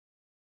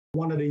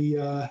one of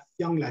the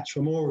young lads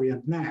from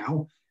Orient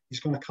now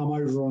is going to come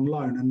over on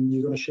loan and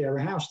you're going to share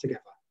a house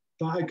together.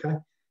 Like, okay.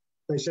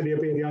 They said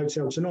he'll be at the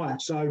hotel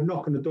tonight. So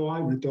knock on the door,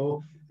 open the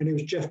door, and it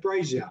was Jeff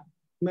Brazier.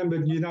 Remember,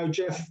 you know,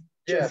 Jeff,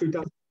 Yeah. Jeff who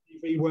does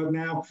TV work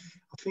now.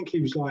 I think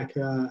he was like,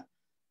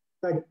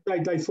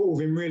 they thought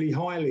of him really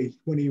highly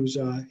when he was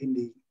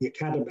in the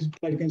academy.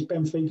 Played against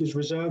Benfica's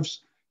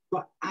reserves,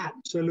 but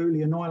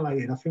absolutely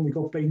annihilated. I think we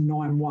got beaten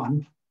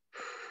 9-1.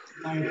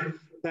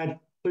 They had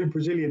 2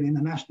 Brazilian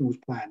internationals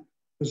playing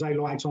because they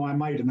liked Iron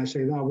Maiden. They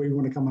said, oh, we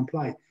want to come and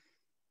play.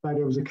 So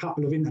there was a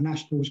couple of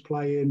internationals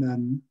playing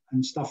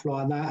and stuff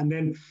like that. And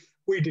then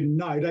we didn't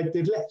know.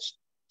 They'd let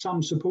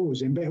some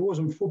supporters in, but it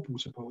wasn't football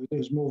supporters. It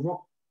was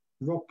more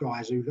rock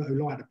guys who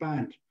liked the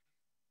band.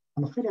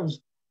 And I think there was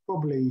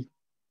probably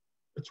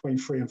between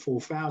 3,000 and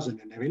 4,000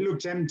 in there. It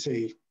looked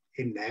empty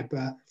in there,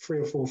 but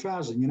 3,000 or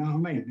 4,000, you know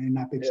what I mean, in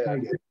that big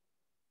stadium.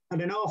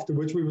 And then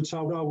afterwards we were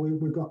told, oh,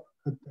 we've got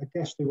a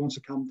guest who wants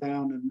to come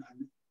down and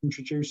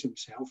introduce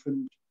himself,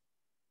 and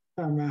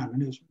turn around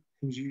and it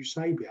was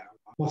Eusebio.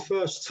 My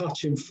first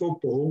touch in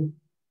football,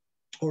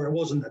 or it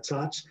wasn't a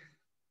touch,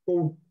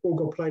 ball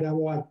got played out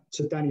wide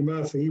to Danny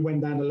Murphy. He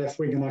went down the left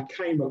wing and I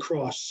came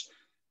across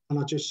and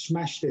I just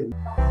smashed him.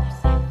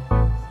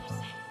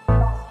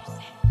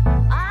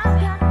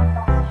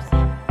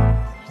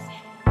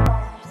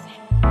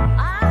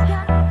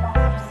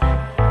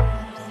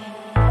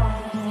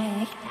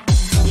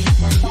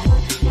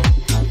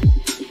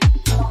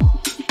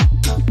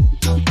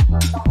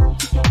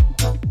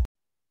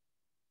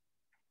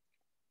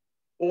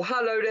 Well,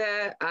 hello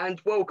there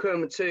and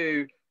welcome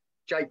to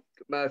Jake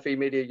Murphy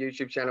Media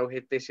YouTube channel.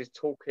 This is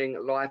Talking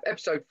Live,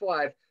 episode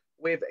 5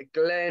 with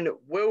Glen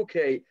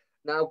Wilkie.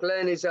 Now,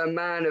 Glen is a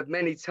man of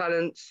many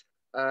talents.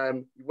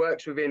 He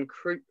works within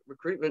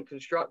recruitment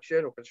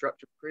construction or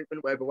construction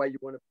recruitment, whatever way you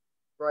want to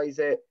phrase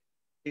it.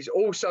 He's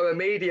also a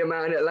media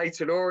man at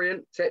Leyton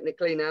Orient,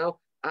 technically now,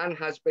 and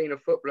has been a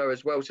footballer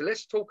as well. So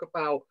let's talk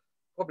about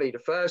probably the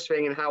first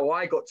thing and how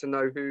I got to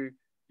know who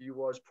you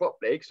was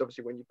properly, because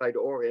obviously when you played at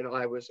Orient,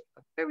 I was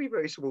a very,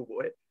 very small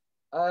boy,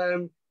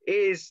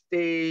 is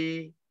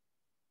the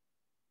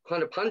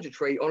kind of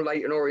punditry on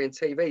Leyton Orient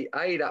TV.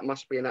 That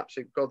must be an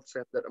absolute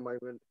godsend at the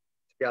moment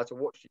to be able to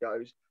watch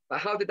those. But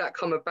how did that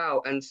come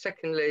about? And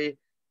secondly,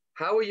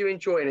 how are you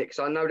enjoying it? Because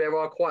I know there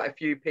are quite a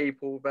few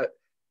people that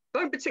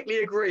don't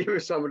particularly agree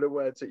with some of the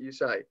words that you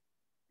say.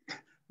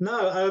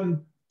 No,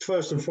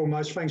 first and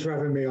foremost, thanks for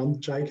having me on,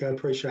 Jake. I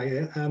appreciate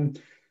it.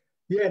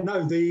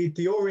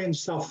 The Orient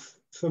stuff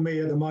for me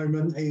at the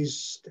moment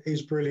is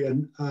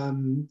brilliant.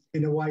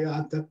 In a way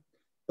that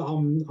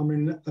I'm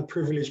in a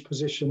privileged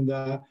position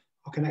that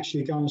I can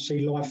actually go and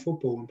see live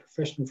football and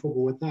professional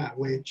football with that,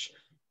 which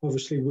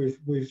obviously with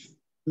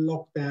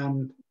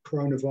lockdown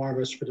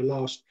coronavirus for the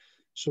last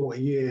sort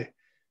of year,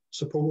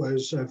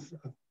 supporters have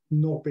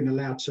not been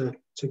allowed to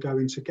go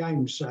into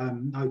games.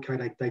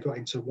 They got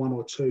into 1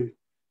 or 2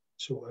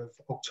 sort of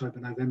October,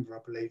 November, I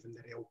believe, and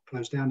then it all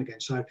closed down again.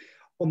 So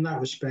on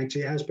that respect,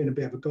 it has been a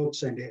bit of a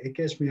godsend. It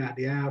gets me out of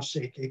the house.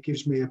 It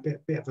gives me a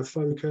bit of a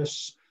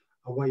focus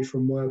away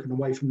from work and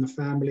away from the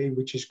family,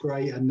 which is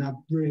great. And I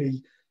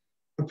really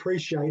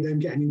appreciate them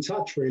getting in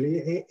touch,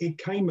 really. It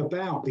came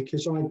about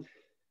because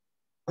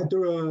I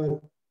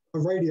do a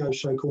radio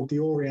show called The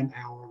Orient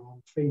Hour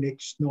on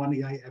Phoenix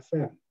 98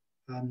 FM.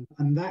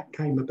 And that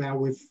came about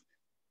with,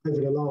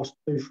 over the last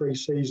 2-3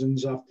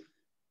 seasons, I've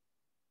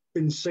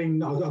been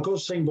seen, I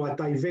got seen by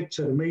Dave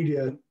Victor, the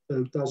media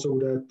who does all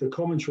the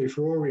commentary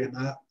for Orient,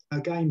 a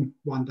game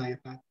one day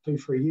about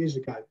 2-3 years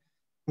ago.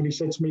 And he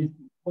said to me,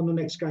 on the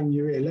next game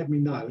you're here, let me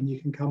know and you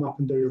can come up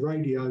and do the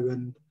radio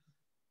and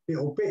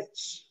little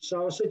bits.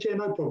 So I said, yeah,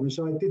 no problem.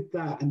 So I did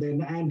that. And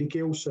then Andy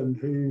Gilson,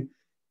 who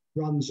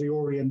runs the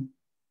Orient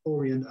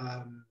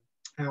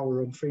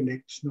Hour on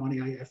Phoenix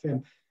 98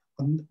 FM,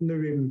 I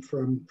knew him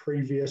from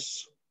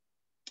previous,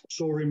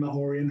 saw him at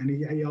Orient, and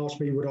he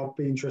asked me would I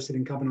be interested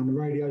in coming on the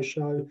radio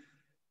show.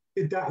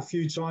 Did that a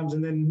few times,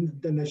 and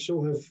then they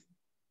sort of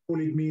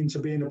bullied me into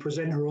being a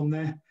presenter on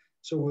there,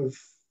 sort of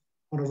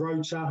on a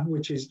rota,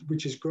 which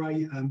is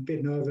great. I'm a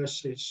bit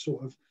nervous. It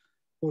sort of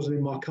wasn't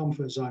in my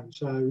comfort zone,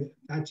 so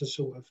I had to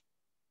sort of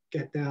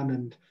get down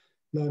and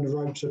learn the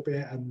ropes a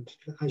bit. And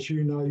as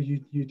you know,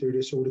 you do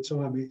this all the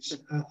time. It's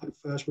at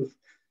first with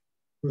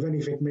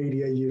anything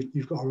media,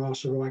 you've got to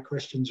ask the right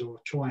questions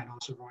or try and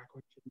ask the right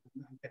questions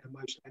and get the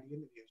most out of the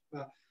interviews.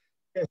 But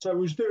yeah, so I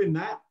was doing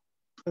that,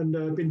 and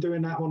been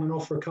doing that on and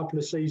off for a couple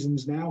of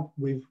seasons now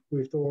with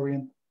the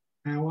Orient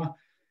Hour.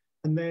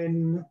 And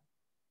then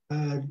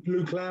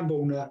Luke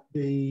Lambourne,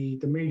 the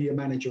media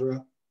manager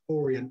at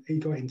Orient, he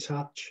got in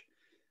touch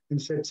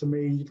and said to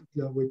me,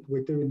 look,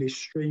 we're doing this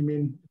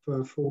streaming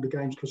for all the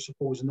games because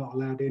supporters are not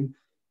allowed in.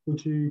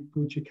 Would you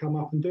come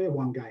up and do it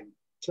one game?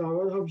 So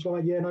I was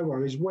like, yeah, no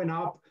worries. Went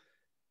up,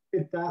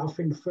 did that. I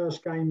think the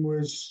first game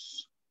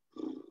was,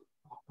 I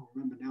can't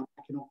remember now,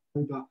 back in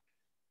October.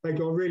 They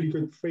got really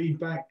good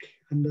feedback,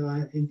 and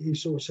he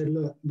sort of said,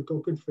 look, we've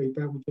got good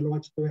feedback. Would you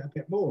like to do it a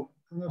bit more?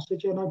 And I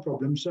said, yeah, no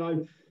problem.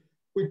 So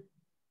we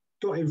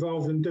got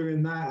involved in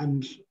doing that,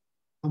 and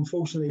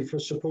unfortunately for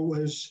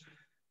supporters,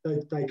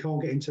 they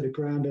can't get into the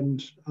ground,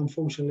 and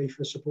unfortunately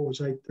for supporters,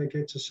 they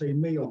get to see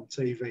me on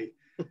TV,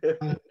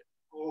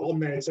 on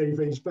their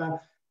TVs.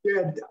 But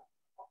yeah,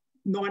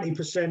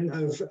 90%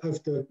 of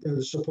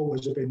the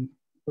supporters have been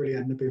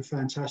brilliant, have been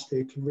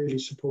fantastic, really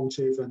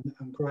supportive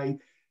and great.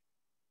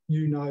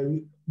 You know,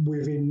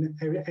 within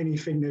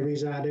anything there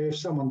is out there, if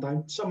someone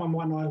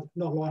might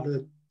not like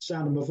the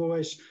sound of my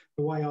voice,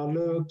 the way I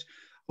looked.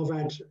 I've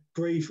had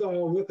grief.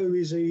 Oh, who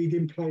is he? He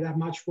didn't play that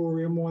much for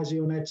him. Why is he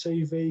on their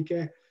TV?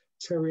 Get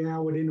Terry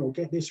Howard in, or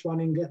get this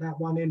one in, get that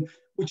one in,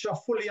 which I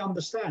fully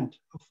understand.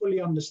 I fully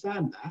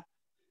understand that.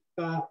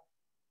 But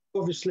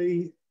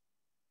obviously,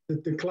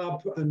 the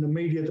club and the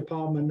media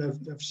department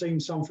have seen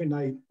something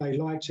they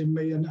liked in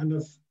me and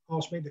have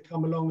asked me to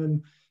come along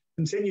and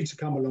continue to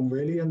come along,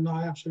 really, and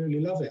I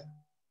absolutely love it.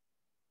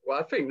 Well,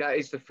 I think that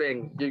is the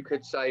thing. You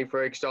could say,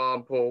 for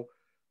example,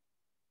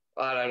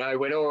 I don't know,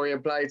 when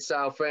Orient played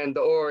Southend,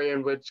 the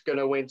Orient was going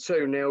to win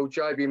 2-0.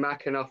 Joby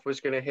McAnuff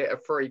was going to hit a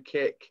free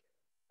kick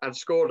and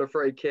scored a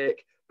free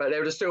kick, but there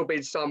would have still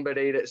been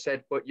somebody that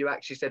said, but you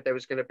actually said there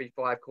was going to be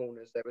 5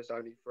 corners. There was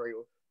only 3.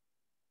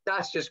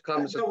 That's just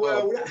comes as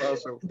well.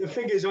 The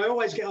thing is, I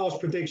always get asked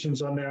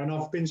predictions on there, and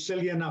I've been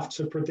silly enough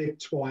to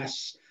predict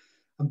twice,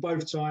 and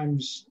both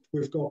times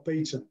we've got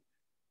beaten.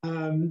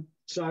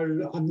 So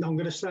I'm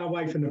going to stay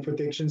away from the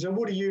predictions. And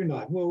what do you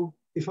know? Well,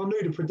 if I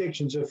knew the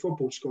predictions of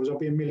football scores, I'd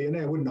be a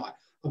millionaire, wouldn't I?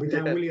 I'd be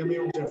down William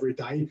Hills every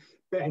day,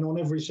 betting on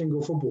every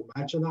single football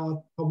match, and I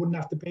wouldn't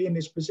have to be in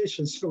this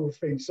position, sort of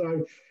thing.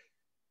 So,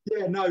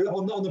 yeah, no,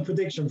 on the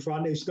prediction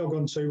front, it's not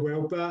gone too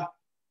well, but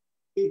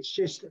it's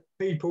just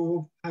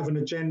people have an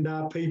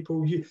agenda.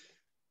 People, you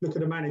look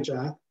at the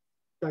manager,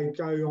 they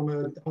go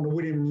on a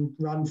winning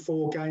run,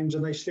 4 games,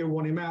 and they still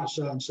want him out,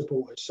 certain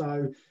supporters.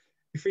 So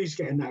if he's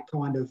getting that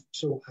kind of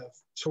sort of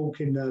talk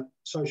in the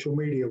social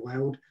media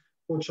world,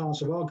 what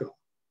chance have I got?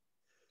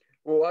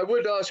 Well, I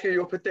would ask you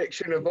your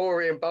prediction of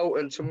Orient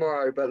Bolton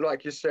tomorrow, but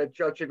like you said,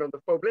 judging on the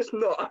form, let's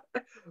not.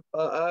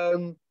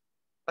 But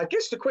I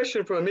guess the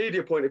question from a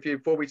media point of view,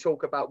 before we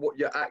talk about what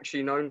you're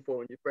actually known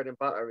for and your bread and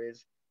butter,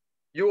 is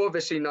you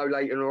obviously know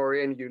Leyton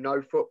Orient, you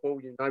know football,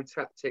 you know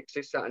tactics,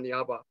 this, that, and the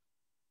other.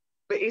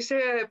 But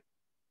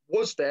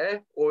was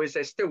there, or is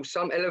there still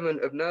some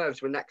element of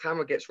nerves when that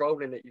camera gets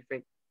rolling that you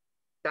think,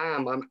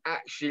 damn, I'm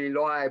actually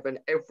live and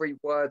every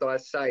word I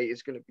say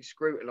is going to be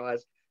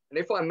scrutinised. And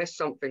if I mess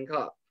something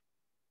up,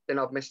 then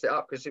I've messed it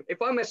up. Because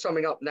if I mess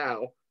something up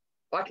now,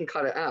 I can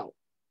cut it out.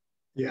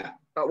 Yeah.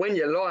 But when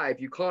you're live,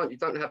 you can't. You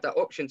don't have that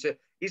option to.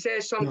 Is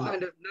there some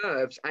kind of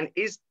nerves? And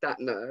is that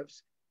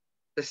nerves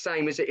the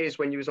same as it is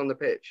when you was on the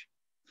pitch?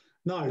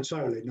 No,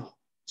 totally not.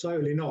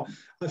 Totally not.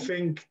 I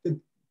think that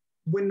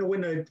when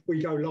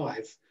we go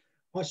live,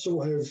 I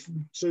sort of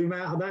zoom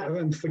out of that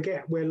and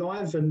forget we're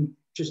live and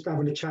just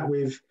having a chat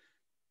with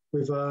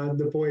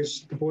the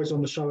boys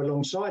on the show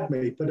alongside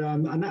me. But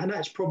and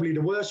that's probably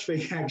the worst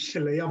thing,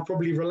 actually. I've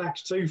probably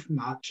relaxed too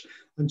much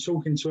and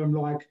talking to them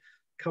like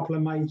a couple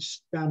of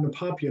mates down the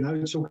pub, you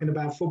know, talking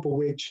about football,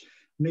 which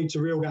I need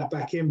to reel that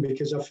back in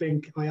because I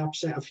think I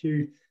upset a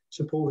few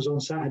supporters on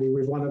Saturday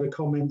with one of the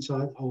comments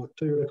or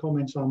 2 of the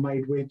comments I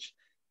made, which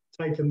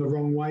taken the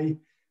wrong way.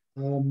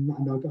 And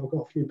I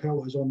got a few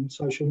pelters on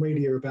social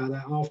media about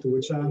that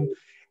afterwards.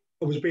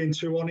 I was being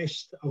too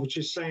honest. I was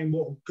just saying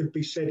what could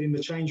be said in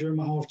the change room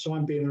at half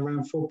time, being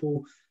around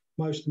football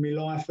most of my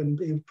life. And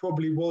it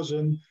probably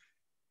wasn't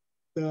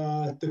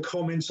the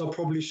comments I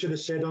probably should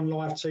have said on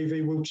live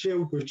TV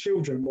with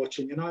children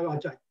watching. You know, I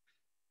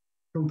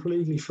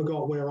completely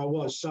forgot where I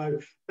was. So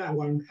that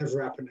won't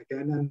ever happen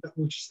again. And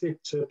we'll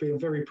stick to being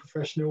very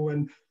professional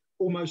and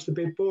almost a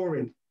bit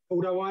boring.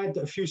 Although I had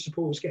a few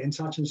supporters get in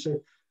touch and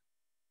said,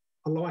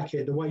 I like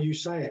it, the way you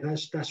say it.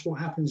 That's what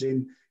happens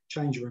in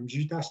change rooms.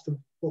 That's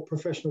what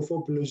professional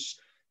footballers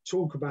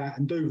talk about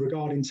and do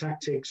regarding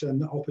tactics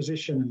and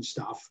opposition and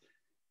stuff.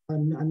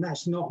 And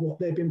that's not what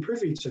they've been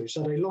privy to.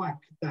 So they like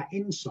that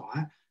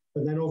insight.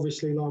 But then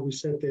obviously, like we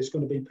said, there's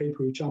going to be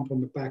people who jump on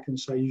the back and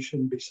say, you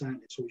shouldn't be saying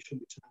this or you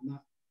shouldn't be saying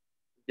that.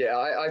 Yeah,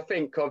 I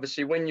think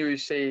obviously when you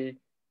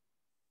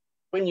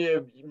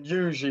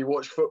usually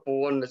watch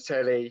football on the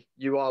telly,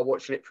 you are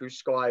watching it through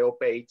Sky or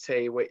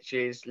BT, which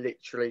is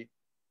literally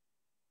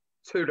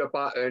to the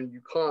button.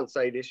 You can't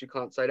say this, you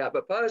can't say that.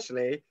 But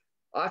personally,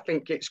 I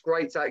think it's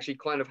great to actually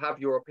kind of have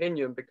your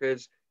opinion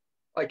because,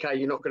 okay,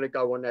 you're not going to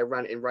go on there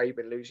ranting,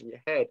 raving, losing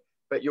your head,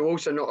 but you're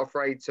also not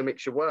afraid to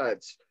mix your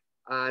words.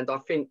 And I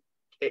think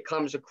it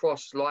comes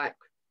across like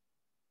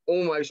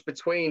almost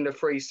between the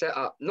 3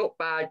 setup, not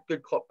bad,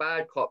 good cop,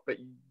 bad cop, but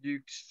you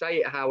say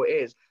it how it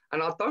is.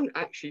 And I don't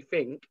actually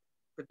think,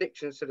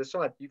 predictions to the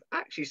side, you've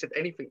actually said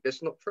anything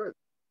that's not true.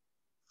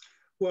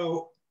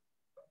 Well,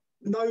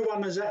 no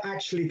one has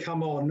actually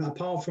come on,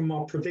 apart from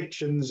my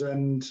predictions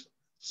and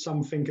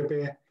something a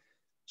bit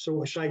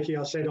sort of shaky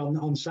I said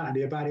on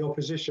Saturday about the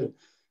opposition.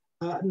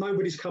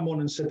 Nobody's come on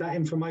and said that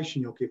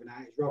information you're giving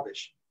out is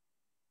rubbish.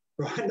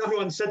 Right? No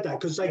one said that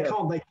because they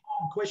can't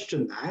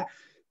question that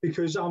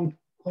because I'm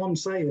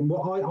saying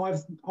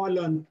I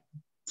learned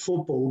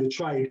football, the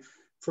trade,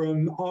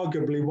 from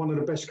arguably one of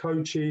the best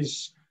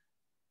coaches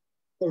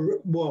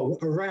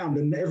around,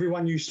 and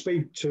everyone you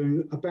speak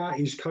to about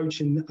his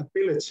coaching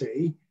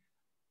ability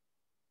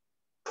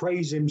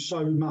praise him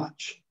so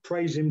much.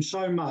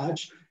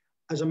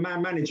 As a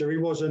man manager, he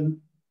wasn't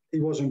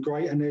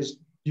great, and there's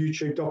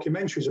YouTube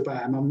documentaries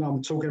about him.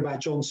 I'm talking about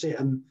John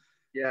Sitton.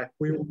 Yeah,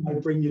 we all know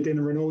Bring Your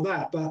Dinner and all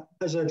that. But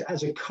as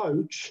a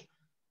coach,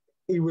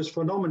 he was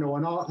phenomenal,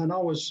 and I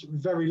was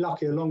very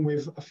lucky, along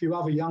with a few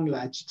other young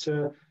lads.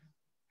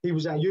 He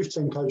was our youth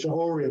team coach at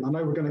Orient. I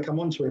know we're going to come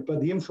on to it,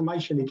 but the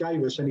information he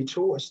gave us, and he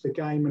taught us the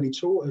game, and he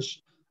taught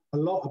us a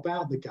lot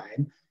about the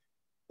game.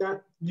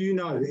 That,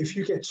 if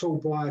you get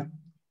taught by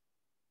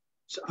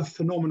a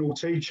phenomenal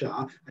teacher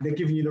and they're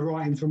giving you the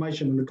right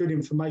information and the good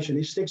information,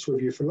 it sticks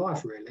with you for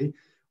life, really.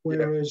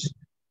 Whereas,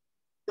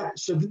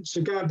 so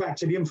going back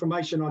to the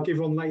information I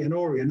give on Leyton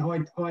Orient,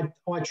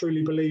 I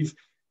truly believe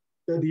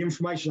that the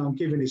information I'm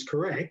giving is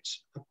correct,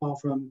 apart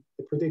from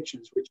the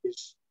predictions, which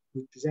is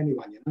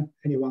anyone,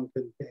 anyone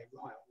can get it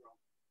right or wrong.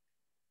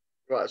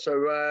 Right,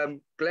 so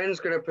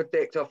Glenn's going to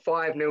predict a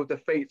 5-0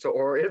 defeat to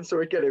Orient, so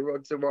we get it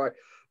wrong tomorrow.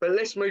 But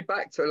let's move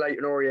back to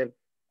Leyton Orient.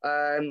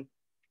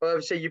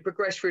 Obviously, you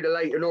progressed through the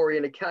Leyton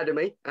Orient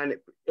Academy, and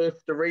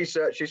if the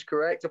research is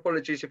correct,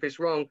 apologies if it's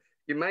wrong,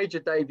 you made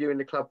your debut in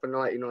the club for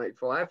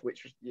 1995,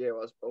 which was the year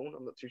I was born.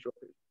 I'm not too sure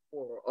if it was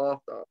before or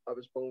after I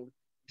was born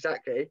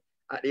exactly,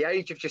 at the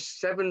age of just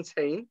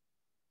 17.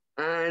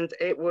 And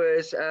it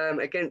was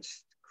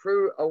against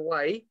Crewe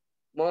away,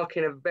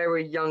 marking a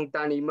very young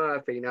Danny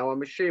Murphy. Now,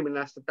 I'm assuming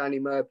that's the Danny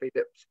Murphy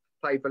that's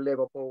played for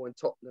Liverpool and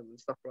Tottenham and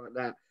stuff like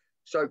that.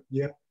 So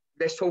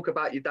let's talk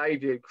about your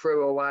debut.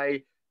 Crewe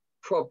away,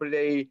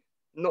 probably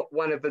not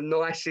one of the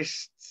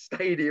nicest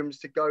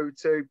stadiums to go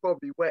to,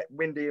 probably wet,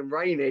 windy and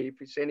rainy, if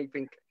it's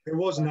anything. It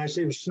wasn't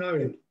actually, it was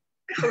snowing.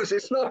 Was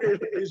it snowing?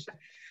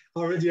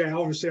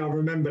 Obviously I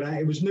remember that.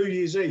 It was New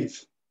Year's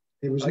Eve.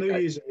 New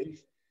Year's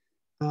Eve.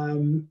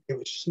 It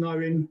was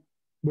snowing.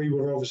 We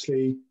were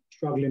obviously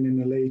struggling in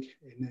the league,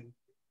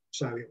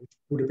 so it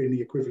would have been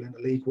the equivalent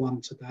of League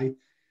One today.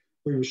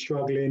 We were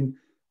struggling.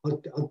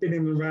 I'd been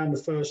in and around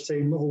the first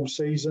team all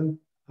season,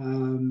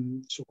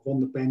 sort of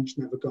on the bench,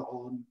 never got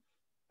on.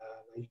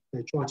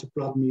 They tried to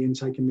blood me in,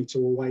 taking me to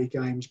away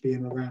games,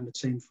 being around the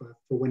team for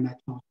when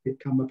that time did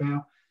come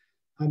about.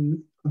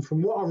 And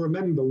from what I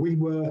remember, we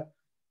were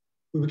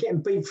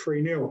getting beat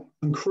 3-0.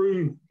 And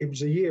Crewe, it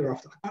was a year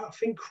after, I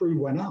think Crewe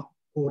went up,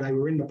 or they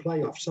were in the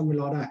playoffs, something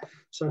like that.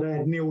 So they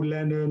had Neil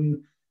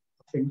Lennon,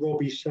 I think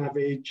Robbie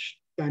Savage,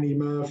 Danny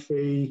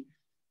Murphy,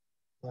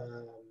 I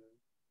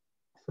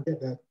forget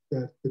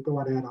the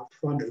guy they had up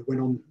front who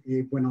went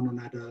on and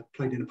had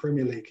played in the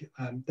Premier League.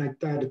 They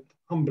had an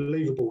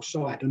unbelievable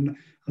side, and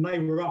they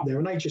were up there,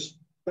 and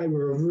they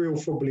were a real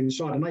footballing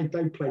side, and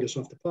they played us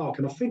off the park.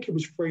 And I think it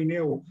was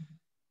 3-0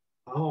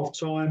 at half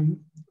time,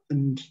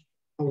 and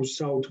I was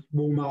told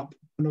warm up,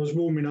 and I was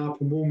warming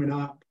up.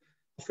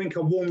 I think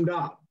I warmed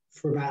up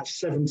for about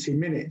 70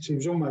 minutes. It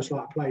was almost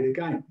like I played a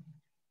game.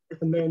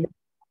 And then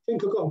I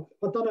think I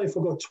don't know if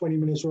I got 20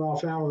 minutes or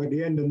half hour at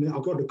the end, and I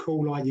got the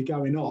call like, you're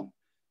going on.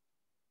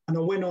 And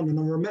I went on, and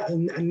I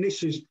remember, and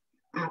this is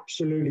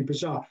absolutely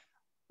bizarre.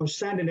 I was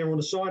standing there on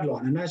the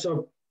sideline, and as I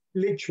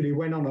literally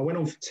went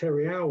on for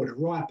Terry Howard at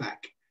right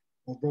back,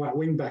 or right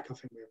wing back, I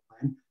think we were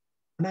playing.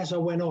 And as I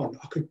went on,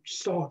 I could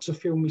start to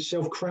feel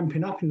myself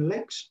cramping up in the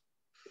legs.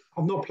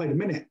 I've not played a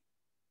minute.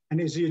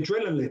 And it's the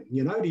adrenaline,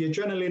 the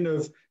adrenaline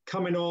of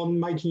coming on,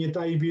 making your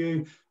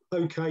debut.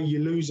 Okay,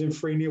 you're losing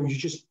 3-0. You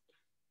just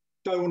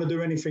don't want to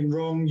do anything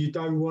wrong.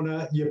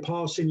 You're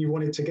passing, you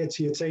want it to get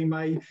to your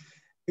teammate.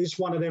 It's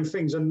one of them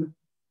things. And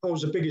I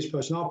was the biggest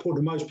person. I put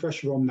the most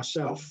pressure on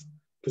myself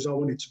because I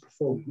wanted to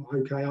perform.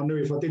 Okay, I knew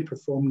if I did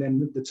perform,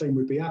 then the team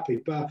would be happy.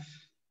 But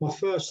my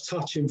first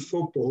touch in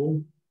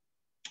football,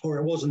 or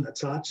it wasn't a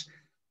touch,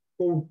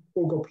 ball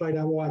got played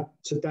out wide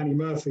to Danny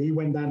Murphy. He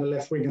went down the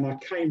left wing, and I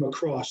came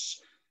across,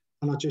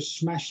 and I just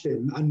smashed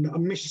him. And I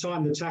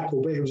mistimed the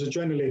tackle, but it was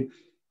adrenaline.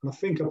 And I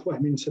think I put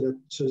him into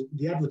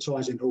the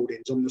advertising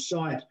hoardings on the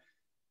side.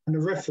 And the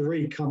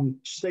referee come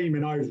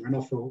steaming over, and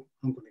I thought,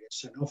 I'm going to get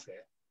sent off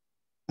here.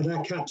 And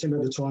our captain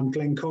at the time,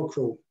 Glenn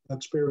Cockrell,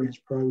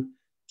 experienced pro,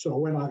 so I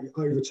went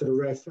over to the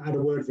ref, had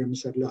a word with him and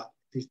said, look,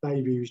 his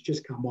debut's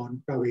just come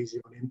on, go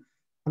easy on him.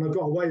 And I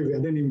got away with it. I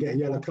didn't even get a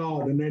yellow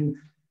card. And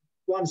then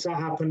once that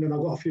happened and I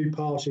got a few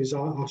passes,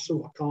 I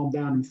sort of calmed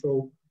down and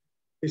thought,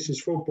 this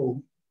is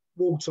football.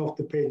 Walked off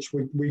the pitch,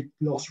 we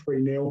lost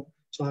 3-0,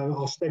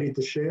 so I steadied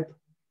the ship.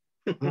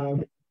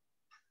 It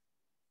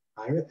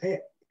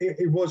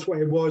was what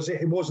it was.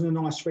 It wasn't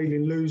a nice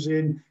feeling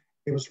losing.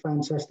 It was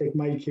fantastic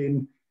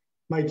making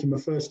my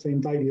first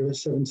team debut at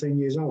 17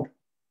 years old.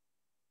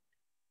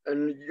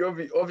 And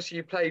obviously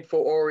you played for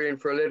Orient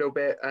for a little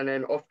bit, and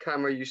then off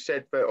camera you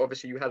said that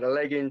obviously you had a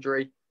leg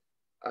injury,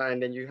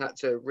 and then you had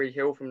to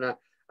re-heal from that.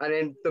 And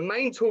then the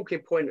main talking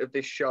point of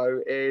this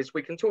show is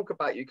we can talk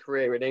about your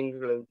career in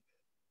England,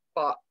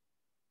 but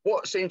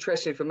what's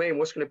interesting for me and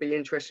what's going to be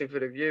interesting for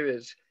the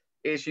viewers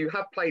is you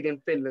have played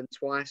in Finland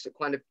twice at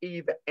kind of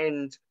either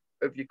end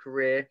of your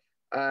career.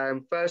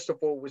 First of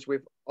all was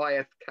with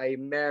IFK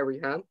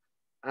Mariehamn,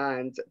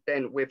 and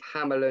then with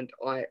Hammerland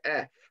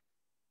IF.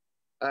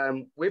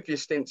 With your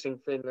stints in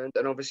Finland,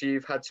 and obviously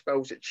you've had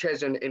spells at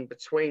Chesunt in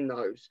between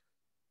those.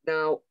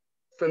 Now,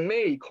 for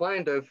me,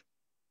 kind of,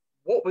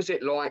 what was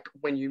it like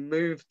when you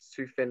moved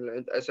to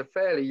Finland as a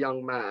fairly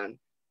young man?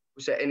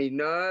 Was there any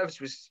nerves?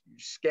 Was you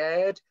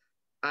scared?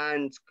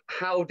 And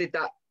how did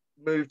that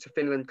move to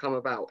Finland come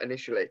about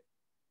initially?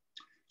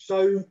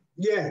 So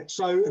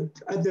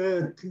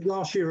the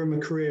last year of my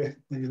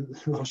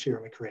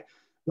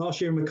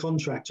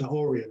contract at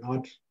Orient,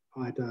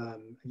 I'd a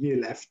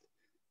year left.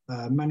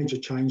 Manager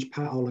changed.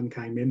 Pat Holland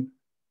came in.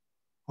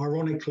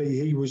 Ironically,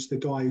 he was the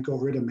guy who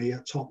got rid of me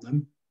at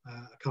Tottenham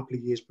a couple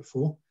of years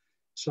before.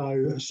 So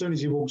as soon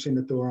as he walks in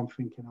the door, I'm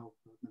thinking, oh,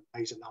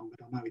 he's a number.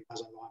 I know he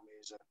doesn't like me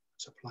as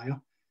a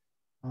player.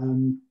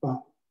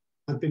 But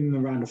I'd been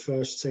around the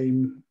first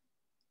team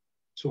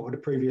sort of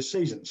the previous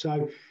season.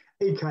 So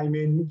he came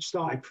in,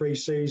 started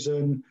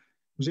pre-season,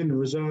 was in the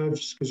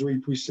reserves because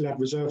we still had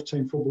reserve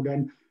team football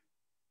then.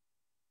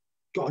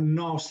 Got a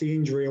nasty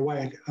injury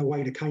away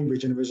to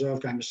Cambridge in a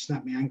reserve game to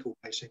snap my ankle,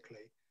 basically.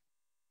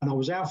 And I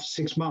was out for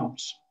 6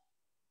 months.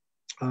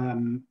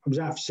 Got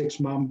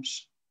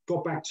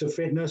back to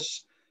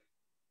fitness.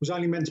 Was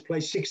only meant to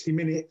play 60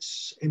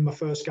 minutes in my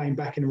first game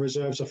back in the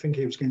reserves. I think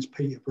it was against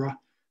Peterborough.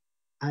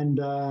 And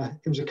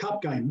it was a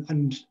cup game.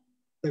 And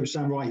they were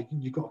saying, right,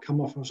 you've got to come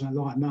off. I was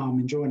like, no, I'm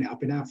enjoying it. I've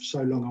been out for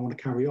so long, I want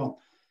to carry on.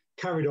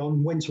 Carried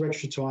on, went to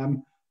extra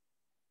time,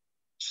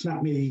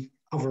 snapped me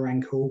other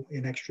ankle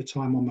in extra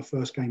time on my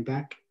first game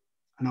back.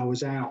 And I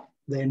was out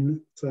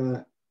then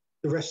for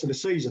the rest of the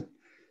season.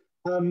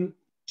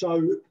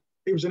 So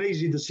it was an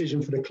easy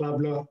decision for the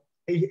club. Look,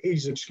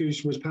 his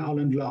excuse was, Pat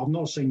Holland, look, I've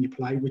not seen you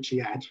play, which he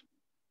had,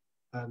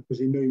 because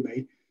he knew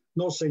me.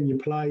 Not seen you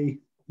play,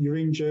 you're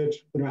injured,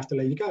 we're going to have to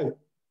let you go.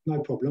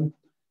 No problem.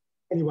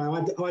 Anyway, I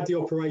had the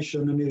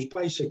operation, and it was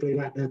basically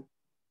that it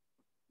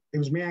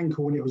was my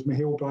ankle and it was my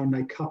heel bone.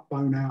 They cut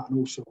bone out and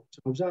all sorts.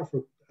 So I was out for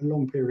a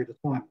long period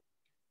of time.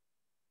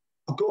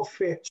 I got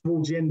fit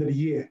towards the end of the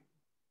year.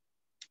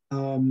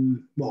 I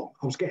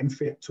was getting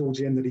fit towards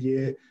the end of the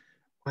year.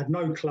 I had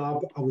no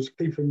club. I was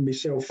keeping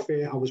myself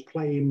fit. I was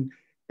playing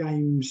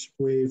games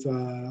with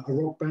a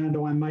rock band,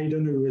 Iron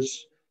Maiden, who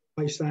was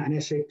based out in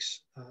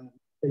Essex.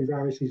 Steve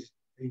Harris, he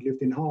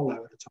lived in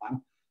Harlow at the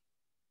time.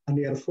 And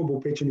he had a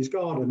football pitch in his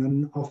garden.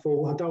 And I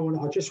thought,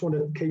 I just want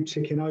to keep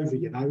ticking over,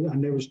 you know.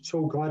 And there was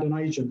talk, I had an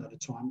agent at the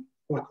time,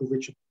 a guy called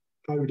Richard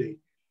Cody,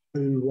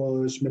 who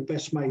was my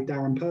best mate,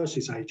 Darren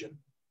Percy's agent.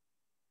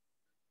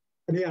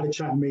 And he had a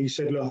chat with me. He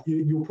said, look,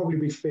 you'll probably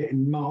be fit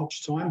in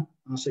March time.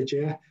 I said,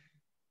 yeah.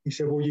 He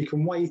said, well, you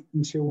can wait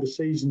until the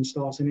season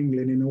starts in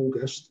England in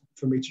August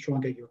for me to try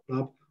and get you a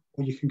club,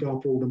 or you can go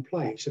abroad and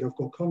play. He said, I've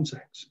got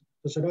contacts.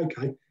 I said,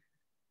 okay.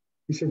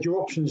 He said,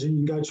 your options are you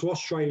can go to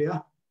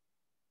Australia,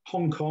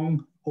 Hong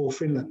Kong, or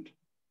Finland.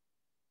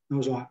 And I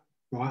was like,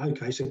 right,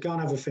 okay. So go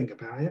and have a think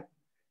about it.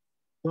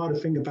 I had to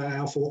think about it.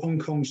 I thought Hong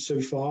Kong's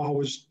too far. I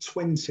was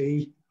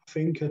 20, I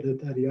think, at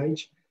the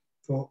age. I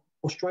thought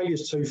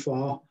Australia's too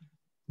far.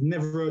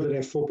 Never heard of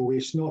their football.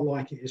 It's not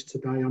like it is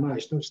today. I know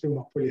it's still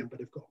not brilliant, but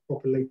they've got a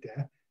proper league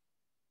there.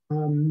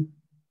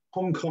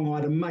 Hong Kong, I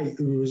had a mate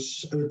who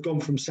had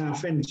gone from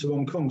Southend to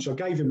Hong Kong. So I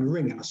gave him a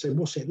ring and I said,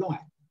 what's it like?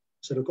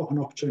 I said, I've got an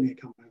opportunity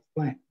to come over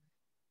playing.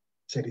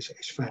 He said,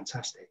 it's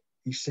fantastic.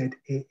 He said,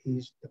 it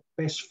is the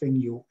best thing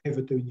you'll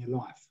ever do in your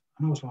life.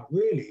 And I was like,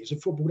 really? Is the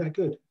football that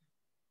good?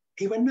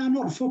 He went, no,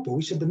 not the football.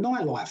 He said, the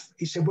nightlife.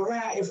 He said, we're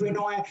out every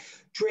night,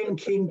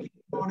 drinking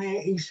on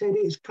it. He said,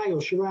 it's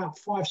chaos. You're out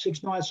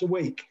 5-6 nights a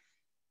week.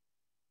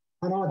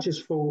 And I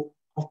just thought,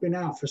 I've been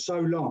out for so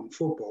long,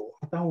 football,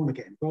 I don't want to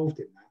get involved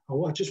in that.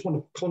 I just want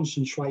to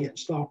concentrate and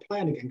start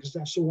playing again because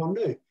that's all I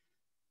knew.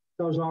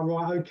 So I was like,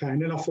 right, okay.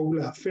 And then I thought,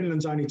 look,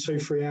 Finland's only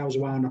 2-3 hours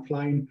away on a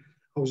plane.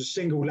 I was a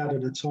single lad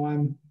at the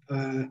time.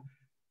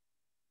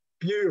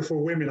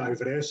 Beautiful women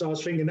over there. So I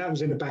was thinking that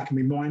was in the back of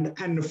my mind.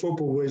 And the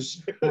football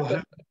was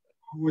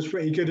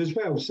pretty good as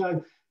well.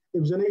 So it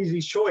was an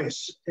easy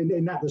choice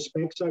in that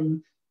respect. So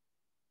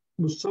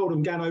I was told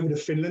I'm going over to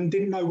Finland.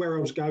 Didn't know where I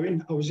was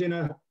going. I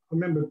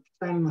remember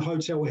staying in the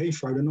hotel at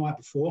Heathrow the night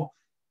before.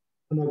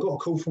 And I got a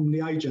call from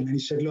the agent and he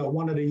said, look,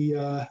 one of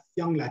the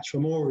young lads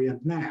from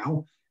Orient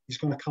now is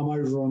going to come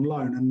over on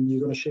loan and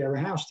you're going to share a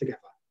house together.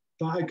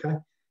 Like, okay.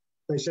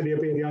 They said he'll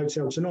be at the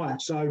hotel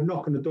tonight. So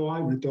knock on the door,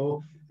 open the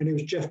door, and it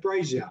was Jeff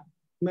Brazier.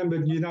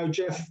 Remember, you know,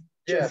 Jeff?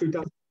 Yeah. Jeff, who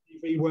does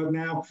TV work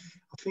now.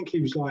 I think he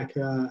was like,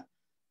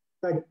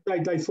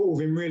 they thought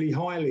of him really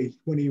highly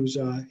when he was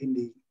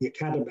in the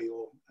academy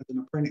or as an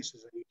apprentice,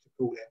 as they used to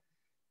call it.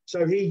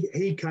 So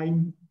he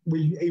came,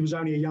 he was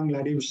only a young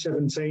lad, he was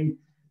 17.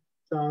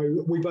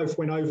 So we both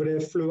went over there,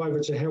 flew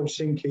over to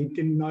Helsinki,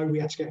 didn't know we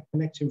had to get a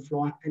connecting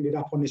flight, ended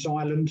up on this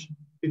island,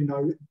 didn't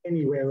know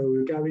anywhere where we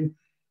were going.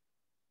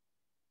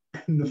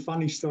 And the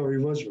funny story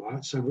was,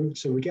 right, so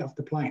we get off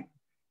the plane,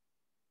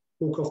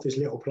 walk off this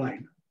little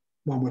plane,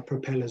 one with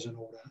propellers and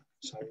all that.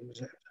 So it was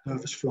a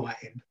nervous flight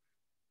in.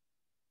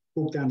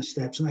 walked down the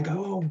steps and they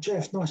go, "Oh,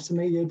 Jeff, nice to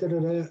meet you." Da, da,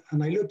 da.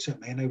 And they looked at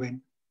me and they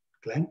went,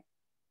 "Glenn?"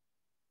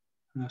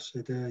 And I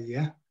said,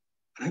 "Yeah."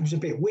 And it was a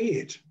bit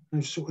weird. They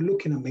were sort of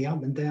looking at me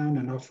up and down,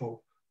 and I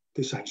thought,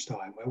 this ain't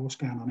starting well. What's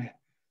going on here?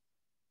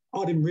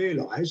 I didn't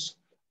realise.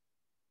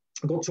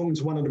 I got talking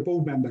to one of the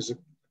board members a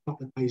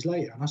couple of days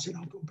later, and I said,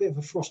 "I've got a bit of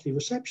a frosty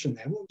reception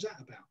there. What was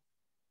that about?"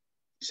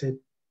 He said,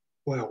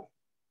 "Well,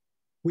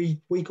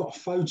 we got a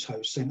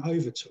photo sent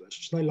over to us.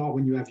 It's not like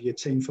when you have your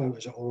team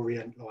photos at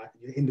Orient, like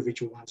your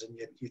individual ones and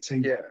your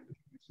team. Yeah.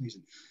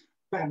 Season.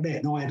 Back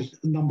then, I had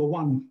a number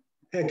one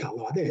haircut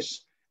like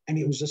this, and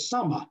it was the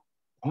summer,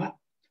 right?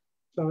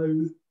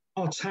 So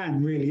I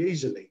tan really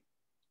easily.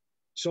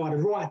 So I had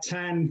a right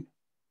tan.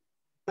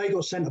 They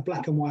got sent a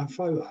black and white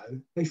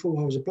photo. They thought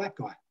I was a black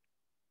guy.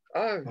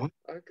 Oh, right?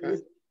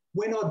 okay.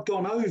 When I'd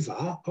gone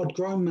over, I'd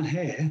grown my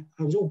hair.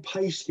 I was all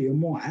pasty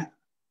and white.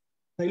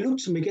 They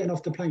looked at me getting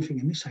off the plane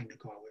thinking, this ain't the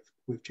guy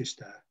we've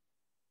just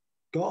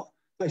got.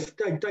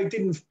 They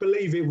didn't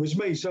believe it was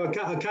me. So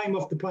I came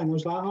off the plane. I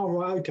was like, "Oh,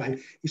 right,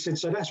 okay." He said,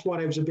 "So that's why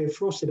there was a bit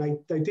frosted.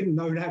 They didn't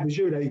know that was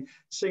you. They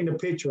seen a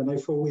picture and they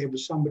thought it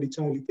was somebody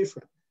totally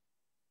different."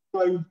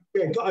 So,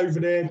 yeah, got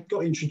over there,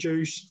 got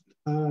introduced.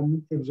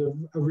 It was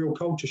a real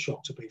culture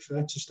shock, to be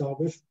fair, to start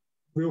with.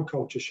 Real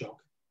culture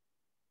shock.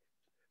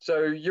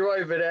 So you're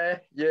over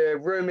there, you're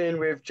rooming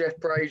with Jeff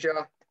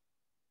Brazier.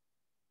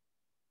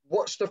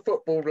 What's the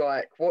football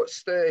like?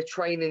 What's the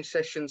training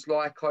sessions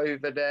like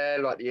over there?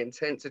 Like the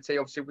intensity?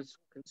 Obviously, we're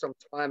talking some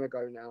time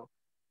ago now.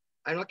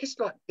 And I guess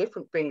like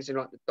different things in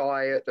like the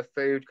diet, the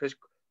food, because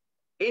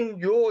in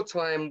your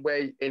time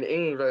where in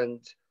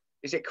England,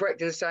 is it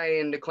correct in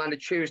saying the kind of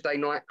Tuesday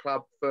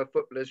nightclub for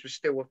footballers was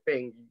still a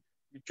thing?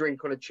 You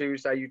drink on a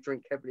Tuesday, you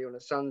drink heavily on a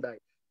Sunday.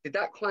 Did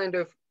that kind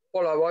of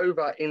follow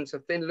over into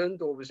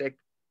Finland, or was it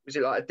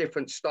like a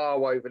different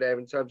style over there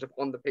in terms of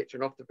on the pitch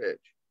and off the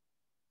pitch?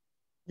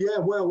 Yeah,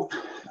 well,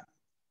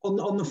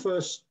 on the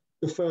first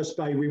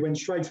day, we went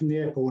straight from the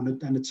airport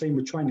and the team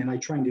were training. They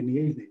trained in the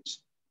evenings.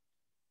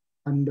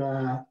 And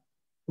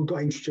we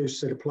got introduced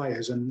to the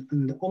players.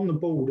 And on the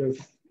board of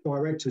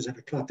directors at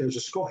the club, there was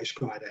a Scottish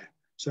guy there.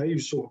 So he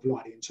was sort of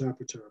like the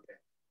interpreter a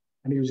bit.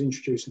 And he was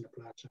introducing the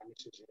players, saying,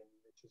 "This is him,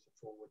 this is the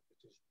forward."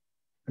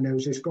 And there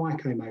was this guy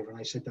came over and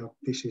they said, "Oh,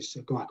 this is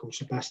a guy called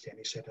Sebastian."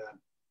 He said,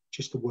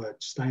 "Just a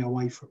word, stay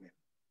away from him."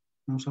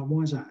 And I was like,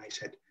 "Why is that?" He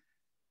said,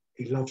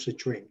 "He loves a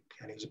drink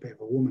and he's a bit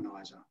of a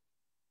womanizer."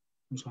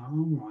 I was like,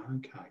 "Oh, right,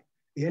 okay."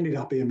 He ended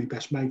up being my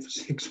best mate for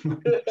 6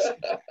 months.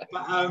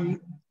 But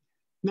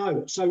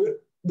no, so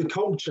the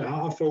culture,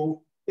 I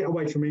thought, get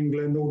away from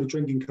England, all the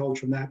drinking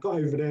culture and that. Got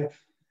over there.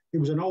 It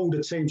was an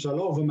older team, so a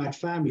lot of them had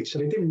families, so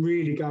they didn't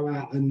really go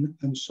out and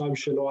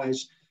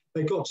socialise.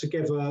 They got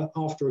together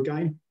after a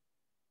game,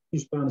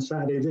 usually on a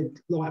Saturday. They,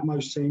 like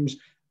most teams,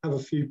 have a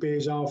few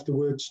beers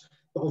afterwards.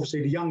 But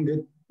obviously,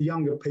 the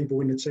younger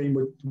people in the team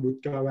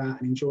would go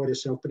out and enjoy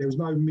themselves. But there was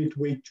no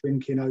midweek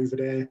drinking over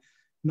there,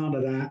 none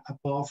of that,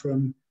 apart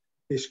from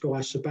this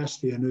guy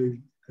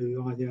Sebastian,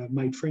 who I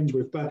made friends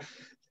with. But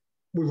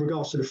with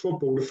regards to the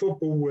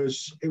football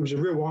was a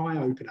real eye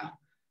opener,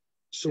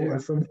 sort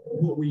of from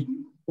what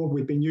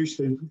we'd been used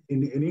to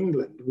in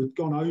England. We'd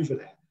gone over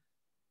there,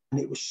 and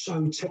it was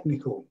so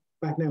technical.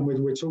 Back then,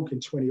 we're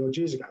talking 20 odd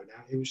years ago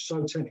now. It was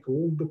so technical.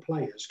 All the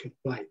players could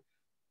play.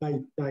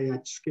 They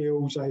had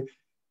skills.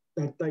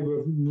 They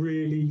were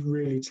really,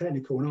 really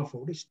technical. And I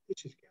thought, this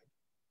is good.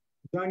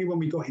 But only when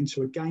we got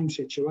into a game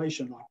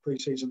situation like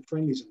pre-season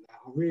friendlies and that,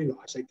 I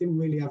realised they didn't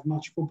really have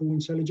much football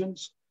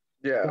intelligence.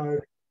 Yeah. So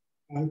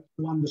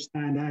to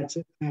understand how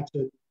to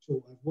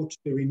sort of what to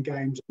do in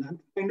games, and that.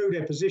 They knew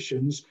their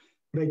positions,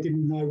 but they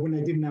didn't know when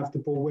they didn't have the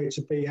ball where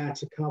to be, how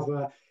to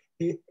cover.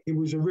 It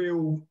was a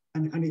real,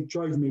 and it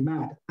drove me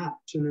mad.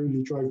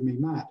 Absolutely drove me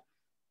mad.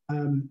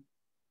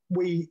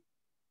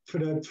 For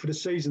the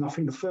season, I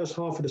think the first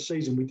half of the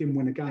season we didn't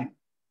win a game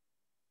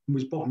and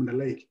was bottom of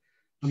the league.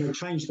 And they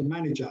changed the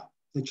manager.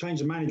 They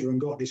changed the manager and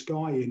got this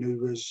guy in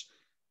who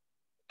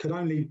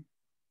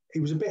he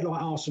was a bit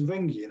like Arsene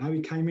Wenger, you know.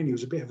 He came in, he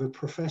was a bit of a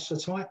professor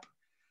type.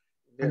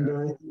 Yeah.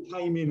 And he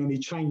came in and he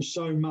changed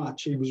so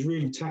much. He was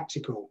really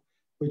tactical,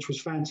 which was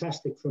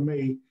fantastic for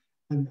me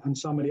and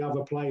some of the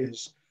other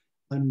players.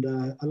 And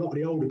a lot of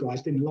the older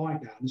guys didn't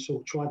like that and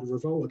sort of tried to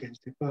revolt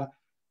against it. But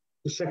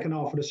the second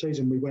half of the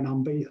season, we went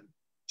unbeaten.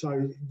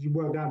 So you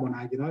worked that one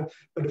out, you know.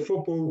 But the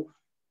football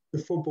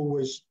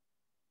was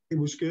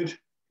good.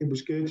 It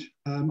was good.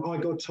 I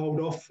got told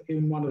off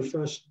in one of the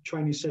first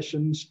training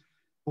sessions.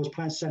 I was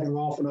playing centre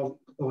half and I've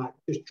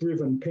just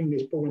pinged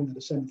this ball into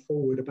the centre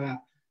forward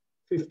about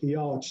 50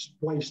 yards,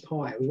 waist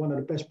high. It was one of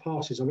the best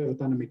passes I've ever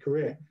done in my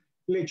career.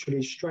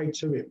 Literally straight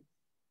to him.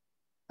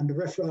 And the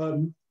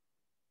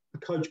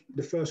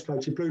first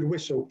coach, he blew the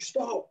whistle.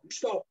 Stop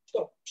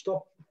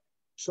the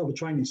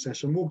training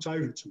session. Walked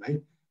over to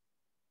me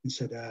and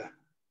said,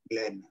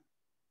 "Glenn,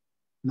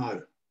 no."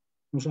 I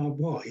was like,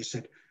 "What?" He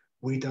said,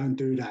 "We don't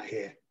do that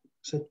here."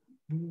 I said,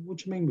 "What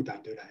do you mean we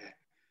don't do that here?"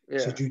 Yeah.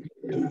 He said,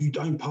 you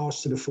don't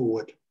pass to the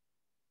forward."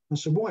 I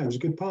said, "Why? It was a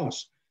good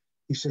pass."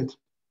 He said,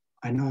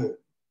 "I know,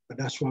 but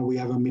that's why we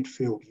have a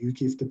midfield. You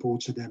give the ball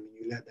to them and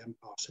you let them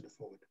pass to the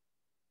forward.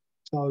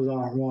 So I was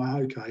like,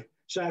 right, okay.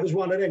 So it was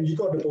one of them. You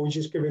got the ball, you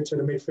just give it to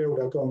the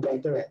midfielder, go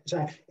and do it. So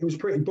it was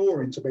pretty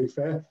boring, to be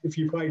fair. If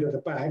you played at the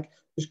back,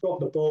 just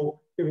got the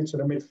ball, give it to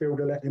the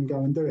midfielder, let them go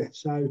and do it.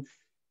 So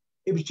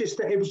it was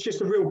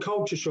just a real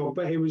culture shock,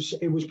 but it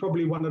was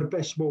probably one of the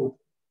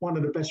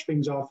best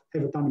things I've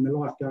ever done in my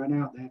life, going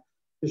out there,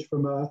 just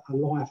from a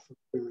life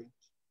experience.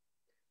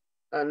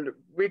 And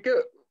we're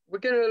going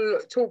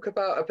to talk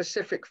about a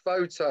specific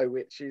photo,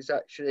 which is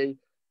actually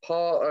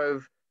part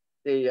of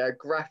the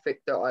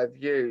graphic that I've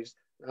used.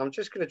 I'm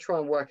just going to try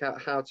and work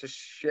out how to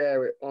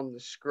share it on the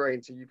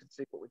screen so you can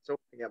see what we're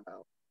talking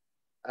about.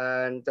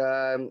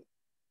 And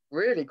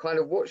really, kind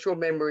of, what's your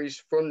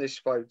memories from this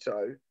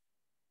photo?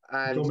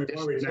 And got me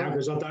worried now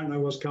because I don't know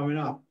what's coming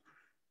up.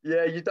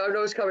 Yeah, you don't know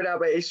what's coming up,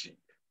 but it's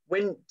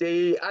when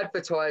the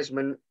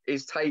advertisement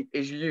is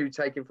you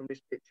taken from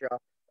this picture.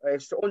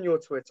 It's on your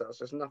Twitter,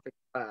 so it's nothing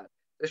bad.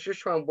 Let's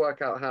just try and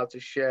work out how to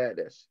share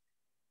this.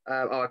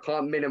 I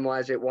can't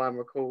minimize it while I'm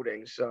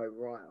recording, so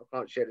right, I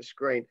can't share the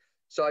screen.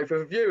 So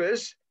for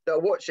viewers that are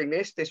watching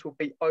this will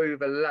be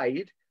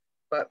overlaid,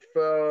 but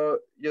for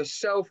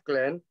yourself,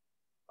 Glenn,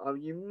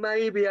 you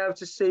may be able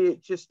to see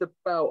it just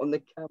about on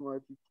the camera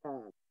if you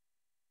can.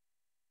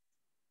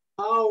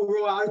 Oh,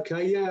 right,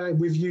 okay, yeah,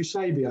 with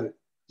Eusebio.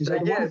 So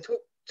yeah,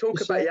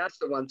 talk about that's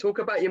the one. Talk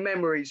about your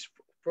memories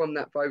from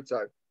that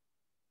photo.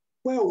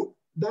 Well,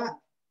 that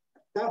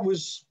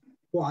was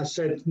what I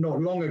said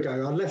not long ago.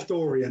 I left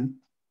Orient,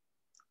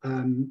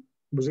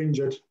 was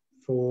injured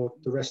for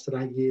the rest of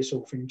that year,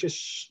 sort of thing,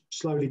 just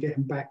slowly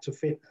getting back to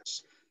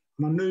fitness.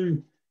 And I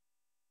knew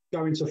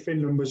going to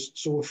Finland was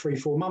sort of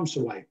 3-4 months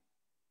away.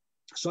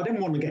 So I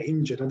didn't want to get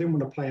injured. I didn't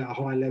want to play at a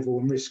high level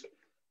and risk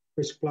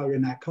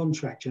blowing that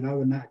contract,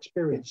 and that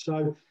experience.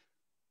 So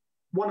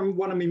one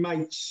of my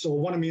mates, or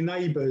one of my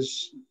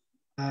neighbours,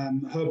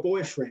 her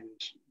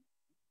boyfriend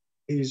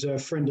is a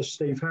friend of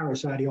Steve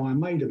Harris out of the Iron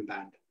Maiden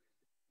band.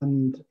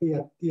 And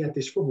he had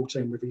this football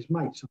team with his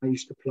mates. And they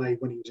used to play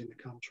when he was in the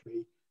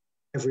country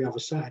every other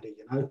Saturday,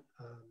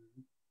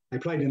 They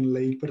played in the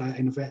league, but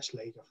in the Vets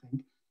League, I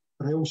think.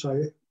 But they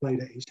also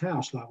played at his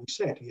house, like we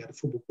said. He had a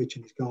football pitch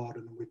in his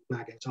garden, and we'd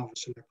play against other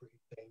celebrity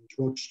teams.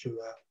 Rod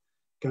Stewart,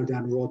 go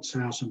down to Rod's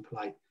house and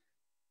play.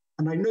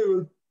 And they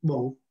knew,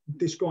 well,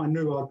 this guy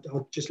knew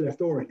I'd just left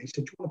Orient. He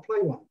said, do you want to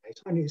play one day?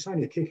 It's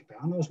only a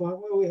kickabout. And I was like,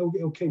 well,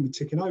 it'll keep me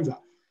ticking over.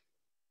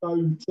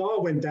 So I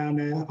went down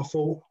there. I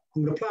thought,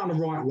 I'm going to play on the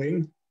right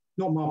wing,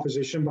 not my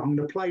position, but I'm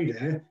going to play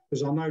there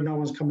because I know no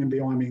one's coming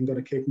behind me and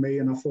going to kick me.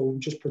 And I thought,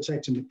 just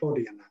protecting the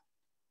body and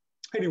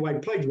that. Anyway,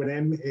 played with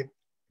them. It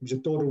was a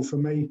doddle for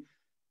me.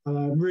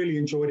 Really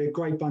enjoyed it.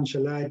 Great bunch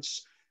of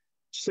lads.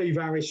 Steve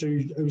Harris,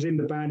 who was in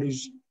the band,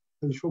 whose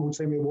football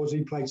team it was,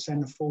 he played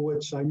centre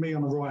forward. So me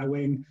on the right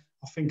wing,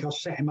 I think I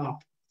set him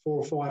up 4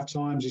 or 5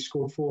 times. He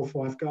scored 4 or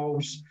 5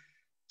 goals.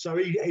 So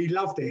he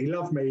loved it. He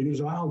loved me. And he was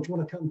like, oh, do you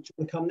want to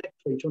come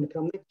next week? Do you want to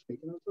come next week?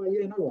 And I was like,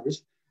 yeah, no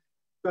worries.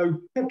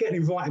 So kept getting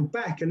invited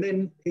back. And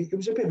then it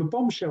was a bit of a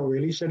bombshell,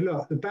 really. He said,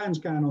 look, the band's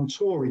going on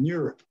tour in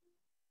Europe.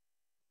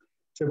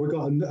 So we've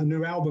got a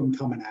new album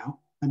coming out.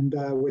 And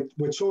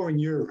we're touring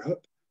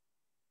Europe.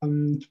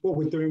 And what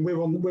we're doing,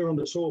 we're on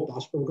the tour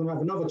bus, but we're going to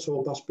have another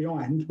tour bus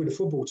behind with a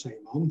football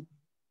team on.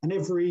 And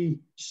every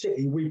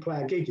city we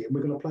play a gig in,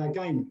 we're going to play a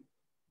game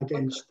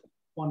against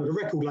one of the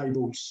record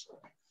labels.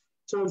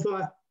 So I was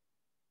like,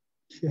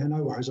 yeah,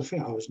 no worries. I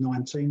think I was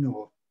 19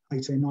 or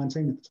 18,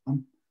 19 at the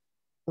time.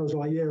 I was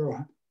like, yeah, all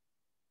right.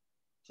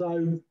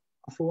 So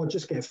I thought I'd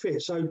just get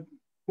fit. So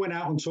went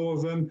out on tour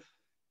with them,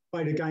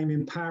 played a game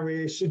in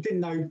Paris. I didn't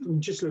know,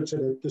 just looked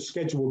at the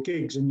schedule of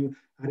gigs, and you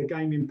had a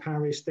game in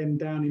Paris, then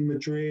down in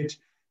Madrid,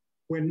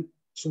 went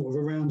sort of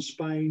around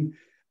Spain,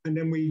 and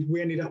then we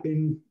ended up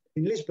in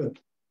Lisbon.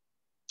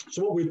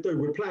 So what we'd do,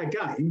 we'd play a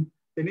game,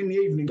 then in the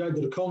evening go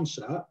to the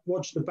concert,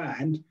 watch the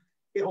band,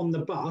 get on the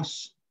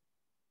bus,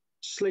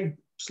 sleep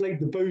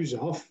the booze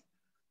off,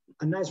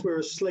 and as we were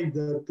asleep,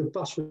 the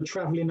bus would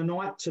travel in the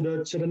night to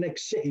the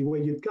next city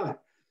where you'd go.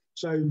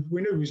 So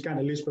we knew we was going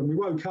to Lisbon. We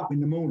woke up in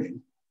the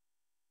morning,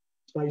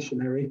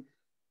 stationary,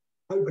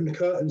 opened the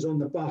curtains on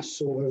the bus,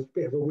 sort of a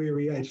bit of a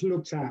weary edge,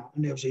 looked out,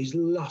 and there was these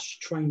lush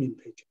training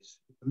pitches.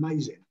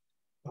 Amazing.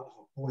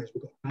 Oh, boys,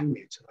 we've got a game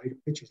here today.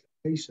 The pitches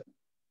look decent.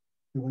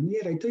 And I went,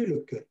 yeah, they do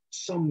look good.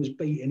 Sun was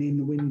beating in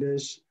the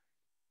windows.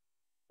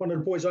 One of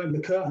the boys opened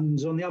the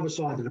curtains on the other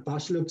side of the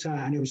bus, looked out,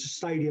 and it was a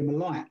stadium of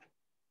light.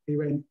 He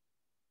went,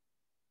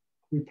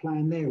 are we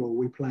playing there or are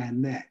we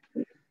playing there?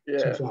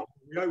 Yeah. So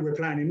we know we're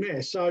playing in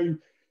there. So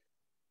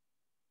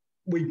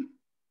we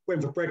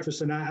went for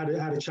breakfast and had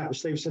a chat with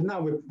Steve. Said,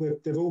 no,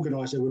 they've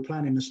organised it. We're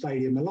playing in the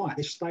stadium of light.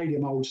 This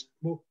stadium holds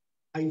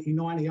 80,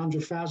 90,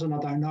 100,000, I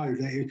don't know.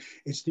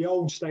 It's the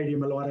old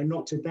stadium of light. They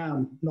knocked it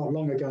down not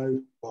long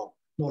ago, well,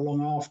 not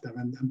long after,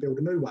 and built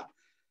a new one.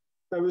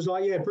 So it was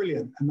like, yeah,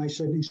 brilliant. And he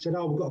said,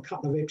 oh, we've got a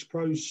couple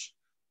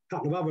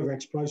of other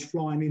ex-pros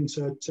flying in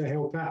to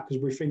help out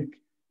because we think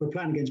we're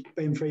playing against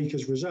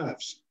Benfica's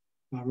reserves.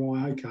 Like,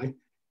 right, okay.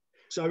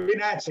 So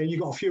in our team, you've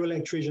got a few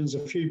electricians,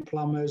 a few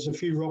plumbers, a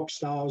few rock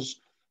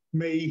stars,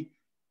 me.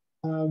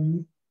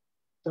 So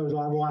I was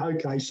like, right,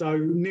 okay. So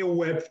Neil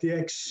Webb, the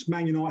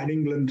ex-Man United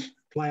England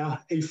player,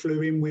 he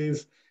flew in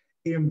with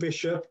Ian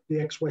Bishop, the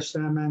ex-West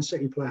Ham Man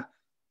City player.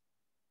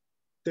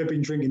 They've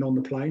been drinking on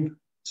the plane.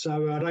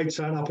 So they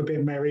turned up a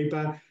bit merry,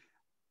 but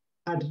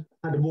had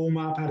a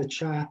warm-up, had a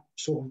chat,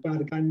 sort of about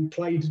the game,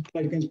 played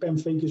against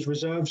Benfica's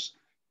reserves,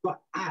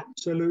 got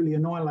absolutely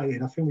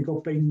annihilated. I think we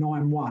got beaten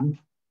 9-1.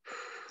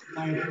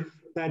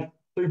 They had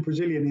 2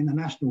 Brazilian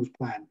internationals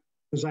playing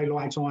because they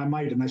liked Iron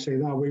Maiden. They said,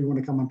 oh, we want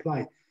to come and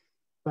play.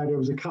 So there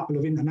was a couple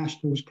of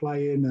internationals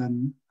playing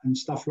and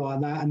stuff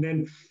like that. And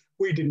then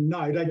we didn't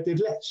know. They'd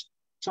let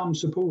some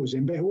supporters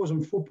in, but it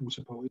wasn't football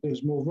supporters. It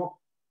was more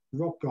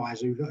rock guys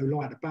who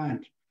liked the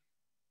band.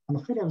 And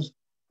I think there was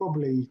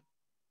probably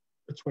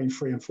between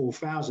 3,000 and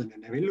 4,000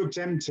 in there. It looked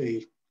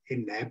empty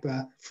in there,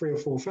 but 3,000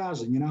 or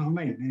 4,000, you know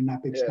what I mean, in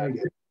that big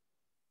stadium.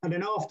 And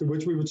then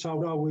afterwards, we were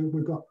told, oh,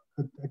 we've got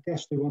a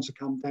guest who wants to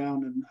come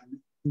down and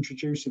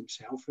introduce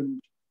himself,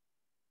 and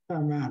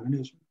turn around, and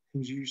it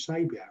was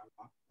Eusebio.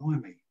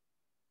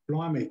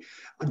 Blimey.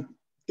 I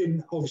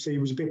didn't, obviously,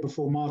 it was a bit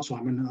before my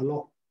time and a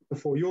lot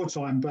before your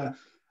time, but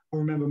I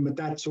remember my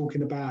dad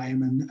talking about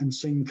him and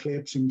seeing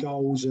clips and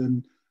goals,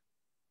 and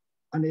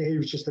he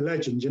was just a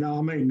legend, you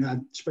know what I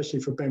mean? Especially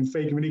for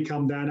Benfica. When he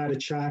come down, had a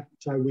chat,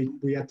 so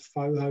we had the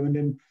photo, and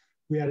then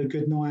we had a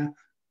good night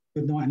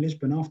in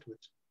Lisbon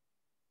afterwards.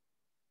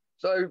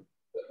 So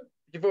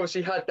you've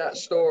obviously had that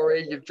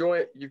story. You've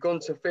gone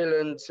to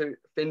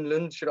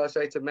Finland, should I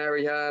say, to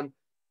Mariehamn.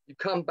 You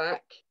come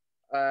back,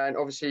 and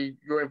obviously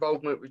your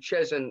involvement with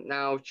Chesunt.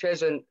 Now,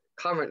 Chesunt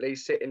currently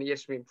sit in the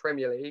Isthmian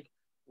Premier League,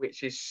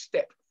 which is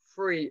step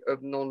 3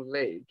 of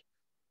non-league.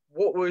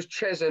 What was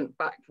Chesunt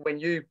back when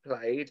you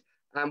played,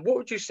 and what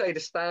would you say the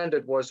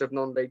standard was of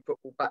non-league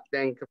football back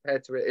then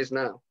compared to it is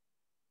now?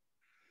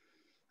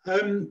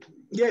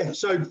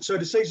 So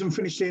the season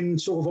finished in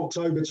sort of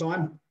October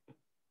time,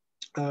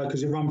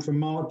 because it ran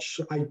from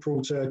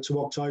April to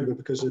October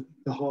because of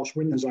the harsh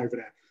winters over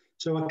there.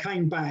 So I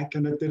came back,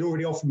 and they'd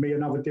already offered me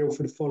another deal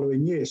for the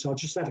following year. So I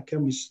just had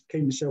to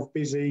keep myself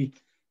busy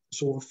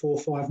sort of 4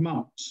 or 5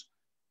 months.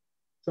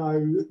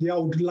 So the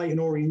old Leyton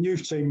Orient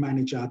youth team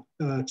manager,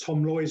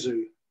 Tom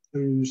Loizu,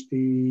 who's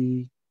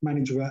the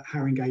manager at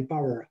Haringey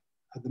Borough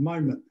at the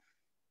moment,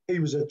 he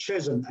was at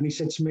Chesunt, and he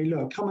said to me,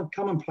 look, come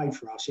and play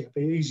for us. It'll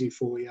be easy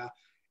for you.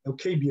 It'll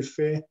keep you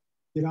fit.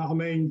 You know what I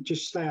mean?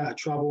 Just stay out of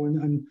trouble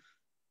and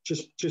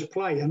just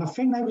play. And I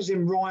think they was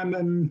in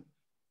Ryman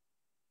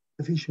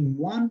Division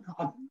 1.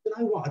 You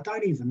know what? I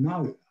don't even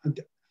know. I'm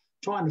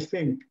trying to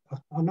think. I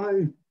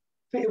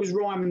think it was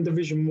Ryman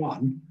Division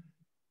 1.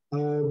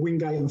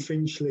 Wingate and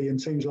Finchley and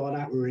teams like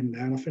that were in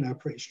there, and I think they were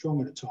pretty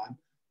strong at the time.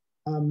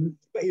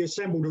 But he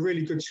assembled a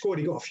really good squad.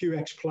 He got a few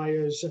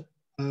ex-players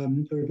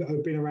who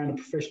had been around a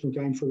professional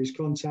game through his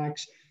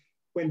contacts,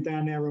 went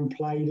down there and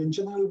played. And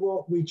do you know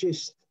what?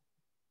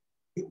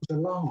 It was a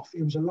laugh.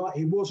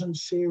 It wasn't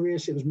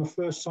serious. It was my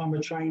first time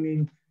of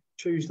training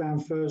Tuesday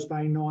and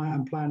Thursday night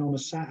and playing on a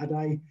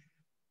Saturday.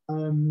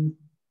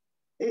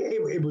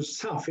 It was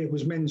tough. It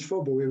was men's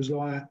football. It was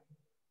like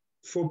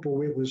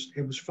football. It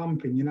was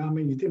thumping. You know what I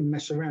mean? You didn't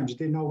mess around. You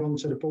didn't hold on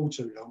to the ball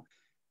too long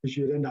because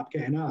you'd end up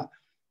getting hurt.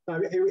 So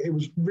it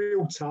was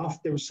real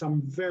tough. There was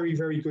some very,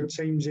 very good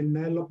teams in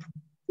there. Look,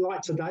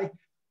 like today,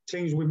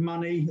 teams with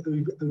money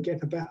who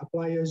get the better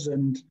players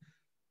and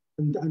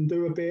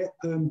do a bit.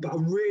 But I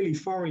really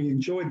thoroughly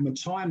enjoyed my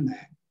time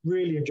there.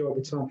 Really enjoyed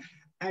the time.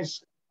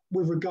 As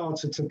with regard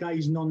to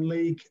today's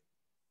non-league,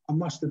 I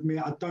must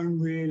admit I don't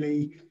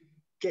really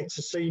get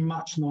to see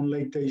much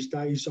non-league these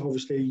days.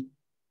 Obviously,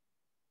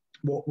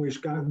 with what's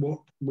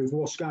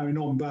going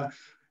on, but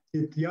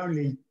the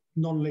only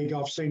non-league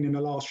I've seen in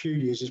the last few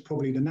years is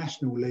probably the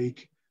National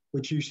League,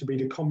 which used to be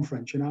the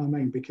Conference. You know what I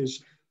mean?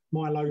 Because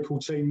my local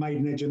team,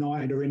 Maidenhead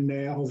United, are in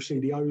there. Obviously,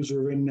 the O's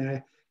are in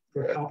there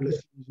for a couple of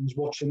seasons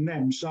watching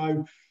them.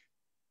 So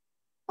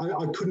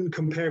I couldn't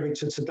compare it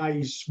to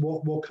today's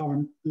what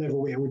current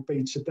level it would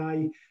be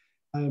today.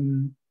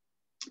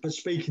 But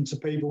speaking to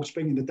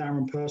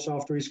Darren Purse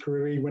after his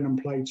career, he went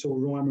and played sort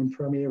of Ryman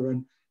Premier,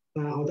 and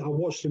I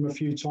watched him a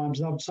few times,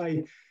 and I'd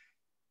say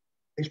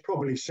it's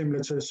probably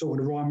similar to sort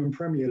of the Ryman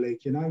Premier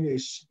League, you know.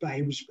 But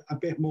it was a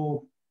bit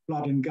more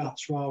blood and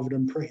guts rather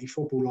than pretty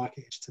football like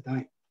it is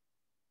today.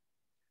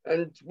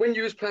 And when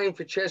you was playing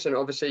for Chesunt,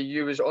 obviously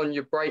you was on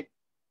your break,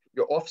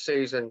 your off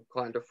season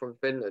kind of from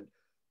Finland.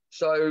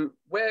 So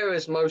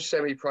whereas most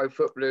semi-pro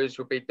footballers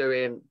would be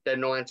doing their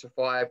 9 to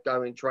 5,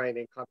 going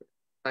training, kind of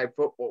playing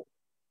football,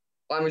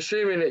 I'm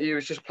assuming that you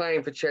was just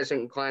playing for Chesunt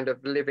and kind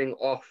of living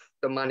off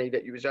the money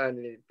that you was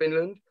earning in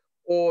Finland,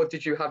 or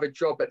did you have a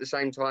job at the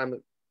same time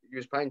that you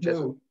was playing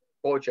Chesunt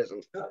or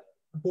Chesunt?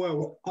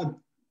 Well,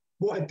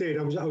 what I did,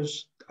 I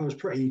was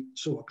pretty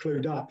sort of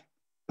clued up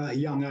at a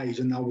young age,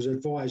 and I was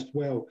advised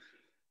well,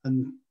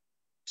 and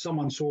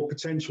someone saw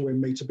potential in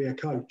me to be a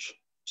coach.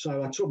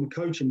 So I took my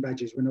coaching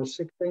badges when I was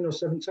 16 or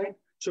 17,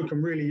 took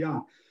them really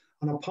young,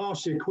 and I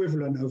passed the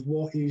equivalent of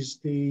what is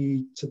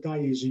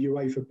today is a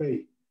UEFA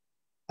B.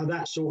 at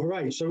that sort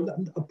of age. So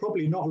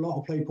probably not a lot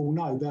of people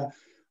know that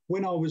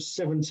when I was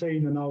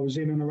 17 and I was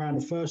in and around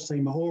the first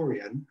team at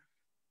Orient,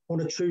 on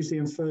a Tuesday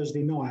and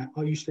Thursday night,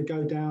 I used to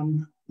go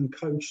down and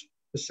coach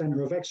the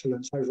Centre of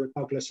Excellence over at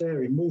Douglas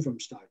Area in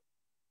Walthamstow.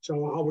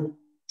 So I would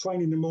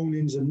train in the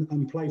mornings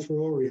and play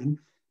for Orient.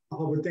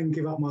 I would then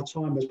give up my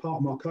time as part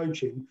of my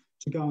coaching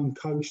to go and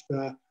coach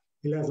the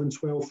 11,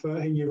 12,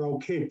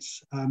 13-year-old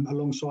kids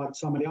alongside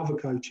some of the other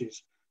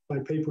coaches. So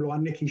people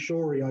like Nicky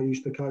Shorey I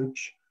used to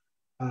coach,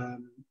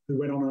 who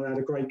went on and had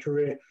a great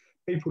career,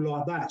 people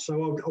like that.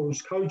 So I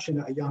was coaching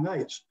at a young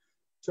age.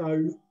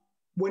 So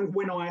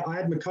when I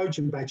had my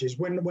coaching badges,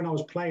 when I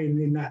was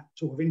playing in that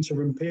sort of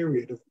interim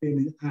period of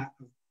being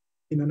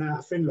in and out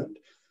of Finland,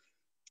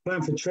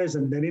 playing for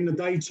Chesunt, then in the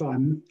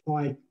daytime,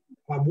 I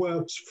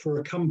worked for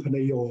a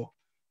company, or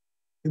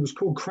it was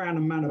called Crown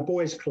and Manor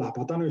Boys Club.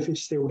 I don't know if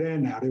it's still there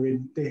now. They're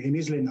in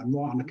Islington,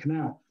 right on the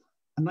canal.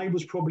 And they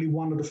was probably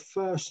one of the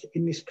first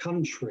in this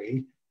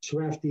country to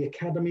have the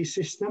academy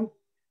system,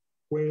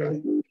 where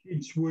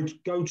kids would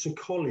go to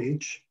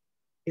college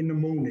in the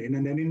morning,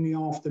 and then in the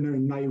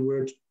afternoon they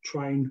would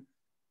train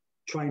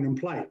and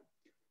play.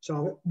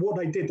 So what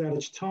they did, they had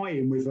a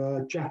tie-in with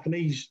a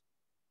Japanese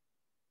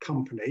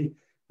company,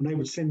 and they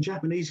would send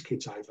Japanese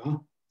kids over,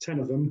 10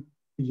 of them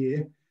a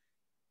year,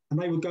 and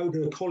they would go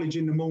to college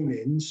in the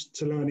mornings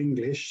to learn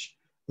English,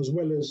 as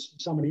well as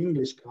some of the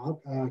English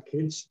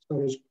kids. So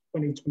there's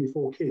 20,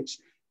 24 kids.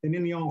 And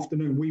in the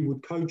afternoon, we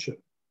would coach them.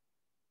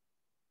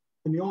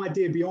 And the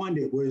idea behind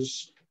it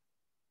was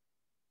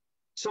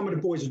some of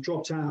the boys had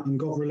dropped out and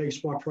got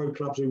released by pro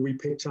clubs who we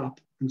picked up,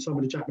 and some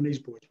of the Japanese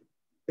boys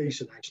were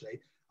decent, actually.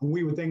 And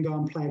we would then go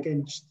and play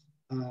against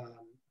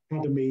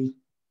academy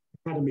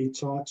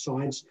type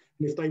sides.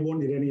 And if they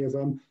wanted any of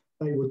them,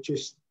 they would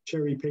just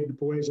cherry pick the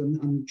boys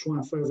and try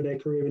and further their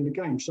career in the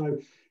game. So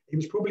it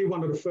was probably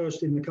one of the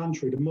first in the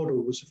country. The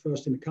model was the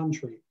first in the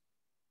country.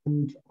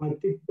 And I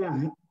did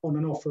that on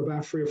and off for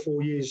about 3 or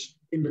 4 years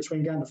in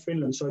between going to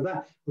Finland. So that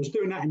I was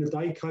doing that in the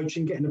day,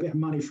 coaching, getting a bit of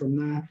money from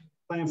that,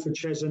 playing for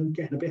Chesunt,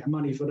 getting a bit of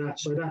money for that.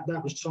 So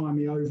that was tying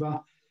me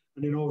over.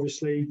 And then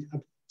obviously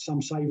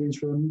some savings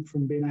from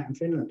being out in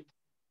Finland.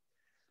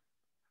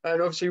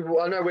 And obviously,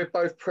 I know we're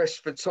both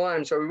pressed for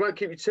time, so we won't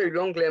keep you too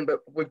long, Glenn, but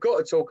we've got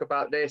to talk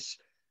about this.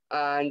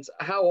 And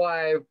how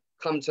I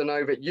come to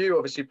know that you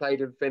obviously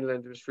played in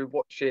Finland was through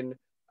watching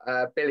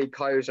Billy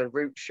Coe's and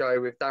Root show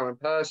with Darren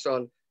Purse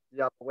the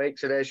other week.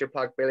 So there's your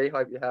plug, Billy.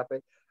 Hope you're happy.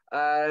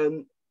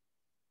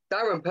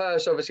 Darren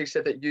Purse obviously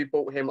said that you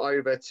brought him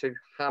over to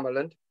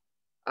Hammerland.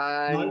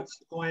 And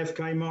no,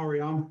 IFK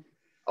Mariehamn.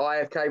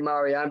 IFK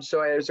Mariehamn,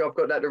 sorry, so I've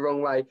got that the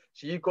wrong way.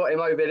 So you got him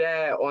over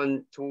there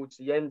towards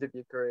the end of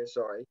your career,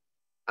 sorry.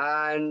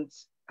 And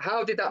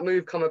how did that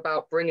move come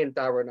about, bringing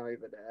Darren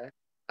over there?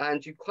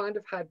 And you kind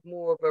of had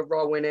more of a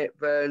role in it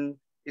than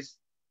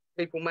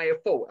people may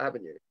have thought,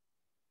 haven't you?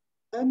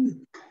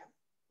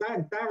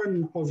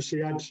 Darren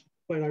obviously had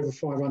played over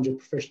 500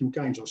 professional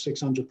games or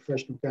 600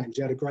 professional games.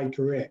 He had a great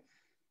career.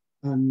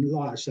 And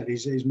like I said,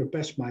 he's my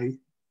best mate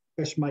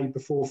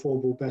before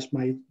football, best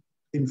mate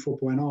in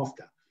football and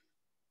after.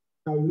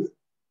 So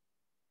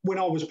when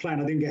I was playing,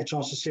 I didn't get a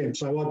chance to see him.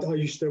 So I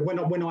used to,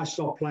 when I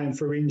stopped playing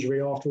through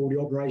injury after all the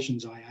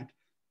operations I had,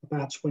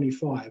 about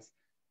 25,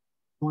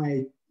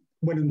 I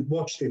went and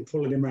watched him,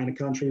 followed him around the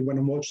country, went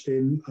and watched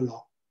him a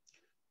lot.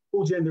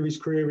 Towards the end of his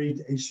career,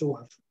 he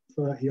sort of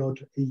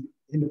 30-odd.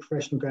 In the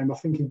professional game, I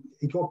think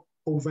he got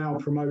Port Vale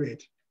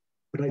promoted,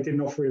 but they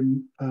didn't offer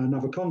him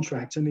another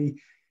contract. And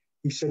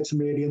he said to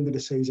me at the end of the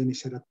season, he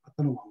said, I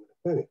don't know what I'm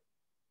going to do.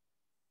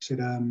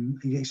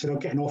 He said, I'm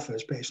getting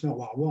offers, but it's not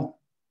what I want.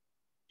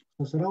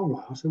 I said, all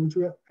right. I said, would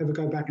you ever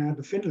go back out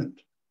to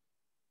Finland?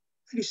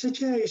 And he said,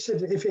 yeah. He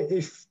said,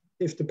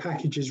 if the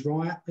package is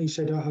right, he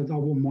said, I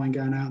wouldn't mind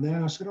going out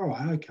there. I said, all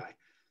right, okay.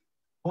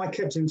 I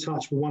kept in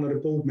touch with one of the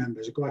board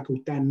members, a guy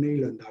called Dan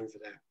Neeland over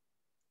there,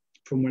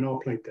 from when I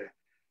played there.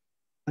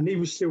 And he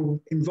was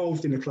still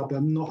involved in the club.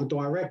 I'm not a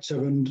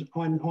director, and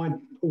I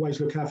always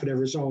look out for their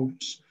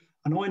results.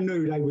 And I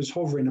knew they was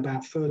hovering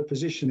about third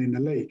position in the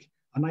league.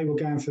 And they were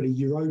going for the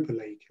Europa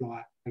League,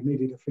 like they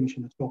needed to finish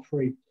in the top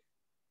 3.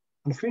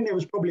 And I think there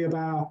was probably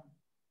about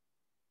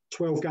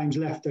 12 games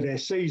left of their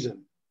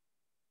season.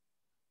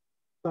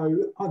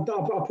 So I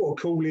put a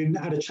call in,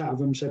 had a chat with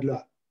them, said,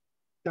 look,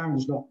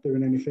 Darren's not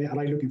doing anything. Are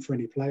they looking for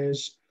any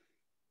players?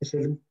 I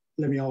said,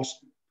 let me ask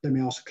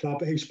the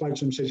club. He spoke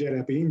to them, says, yeah,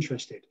 they'll be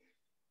interested.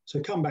 So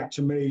come back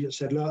to me and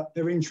said, look,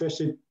 they're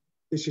interested.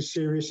 This is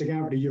serious. They're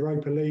going for the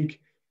Europa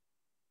League.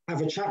 Have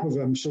a chat with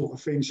them, sort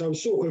of thing. So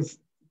sort of,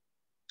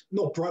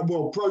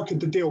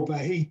 brokered the deal,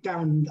 but I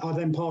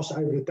then passed it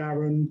over to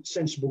Darren,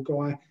 sensible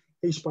guy.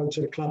 He spoke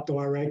to the club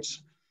direct,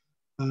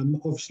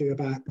 obviously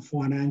about the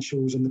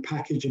financials and the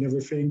package and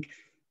everything.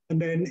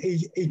 And then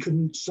he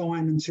couldn't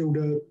sign until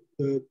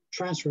the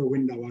transfer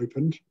window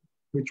opened,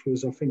 which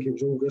was, I think it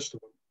was August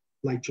or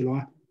late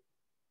July.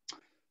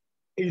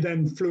 He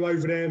then flew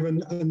over there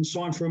and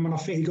signed for him, and I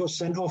think he got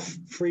sent off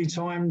 3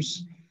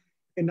 times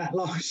in that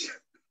last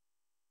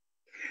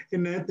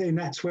in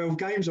that 12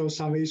 games or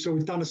something. He sort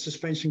of done a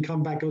suspension,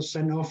 come back, got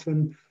sent off,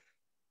 and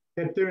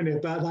kept doing it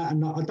about that.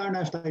 And I don't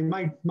know if they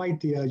made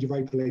the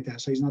Europa League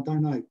that season. I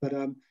don't know, but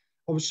I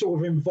was sort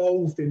of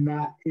involved in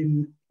that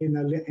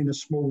in a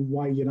small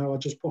way. You know, I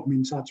just put them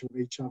in touch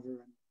with each other,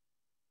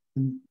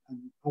 and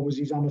I was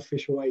his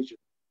unofficial agent.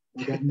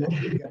 I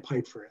didn't get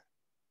paid for it.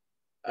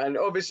 And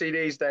obviously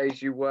these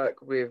days you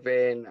work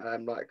within,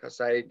 like I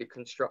say, the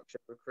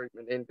construction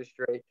recruitment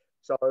industry.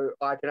 So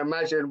I can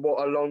imagine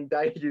what a long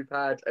day you've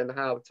had and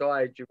how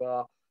tired you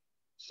are.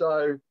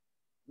 So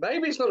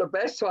maybe it's not the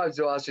best time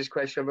to ask this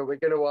question, but we're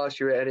going to ask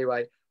you it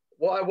anyway.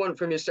 What I want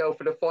from yourself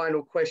for the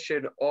final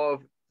question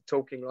of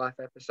Talking Life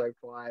episode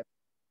 5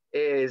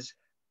 is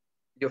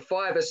your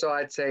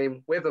five-a-side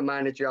team with a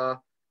manager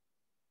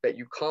that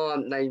you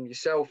can't name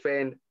yourself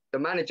in. The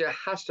manager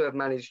has to have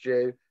managed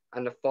you,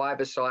 and the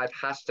five-a-side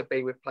has to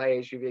be with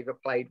players you've either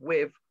played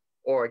with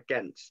or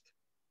against.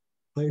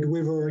 Played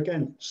with or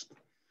against?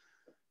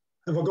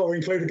 Have I got to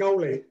include a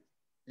goalie?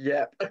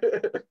 Yep.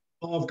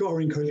 I've got to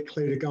include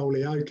a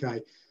goalie,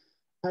 okay.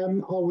 I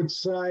would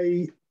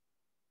say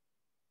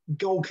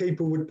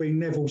goalkeeper would be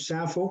Neville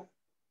Southall.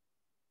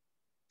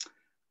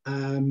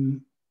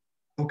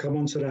 I'll come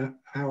on to that,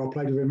 how I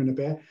played with him in a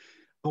bit.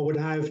 I would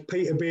have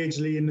Peter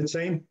Beardsley in the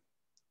team.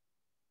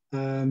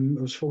 I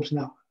was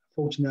fortunate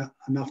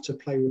enough to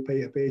play with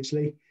Peter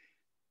Beardsley.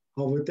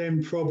 I would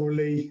then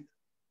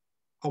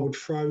I would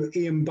throw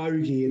Ian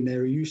Bogey in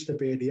there. He used to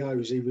be at the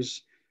O's. He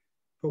was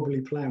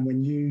probably playing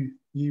when you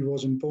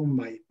wasn't born,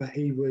 mate, but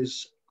he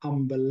was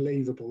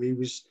unbelievable. He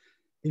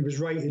was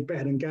rated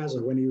better than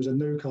Gazza when he was at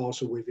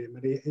Newcastle with him,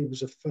 and he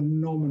was a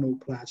phenomenal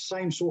player.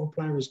 Same sort of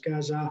player as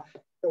Gazza,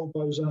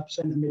 elbows up,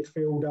 centre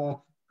midfielder,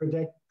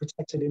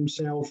 protected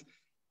himself,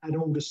 had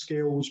all the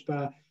skills,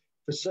 but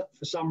for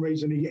some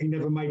reason he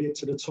never made it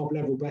to the top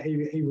level. But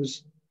he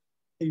was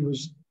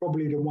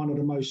probably one of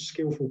the most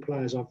skillful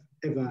players I've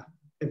ever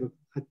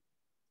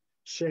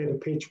shared a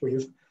pitch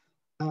with.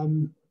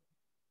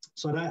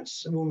 So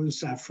that's, what was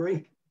that,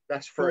 3?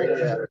 That's 3,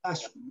 yeah.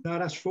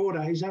 That's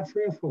 4. Is that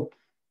 3 or 4?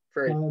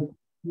 3.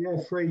 Yeah,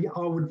 3.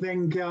 I would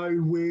then go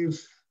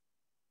with,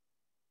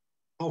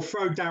 I'll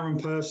throw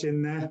Darren Purse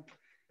in there,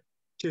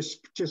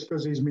 just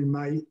because he's my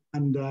mate,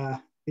 and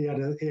he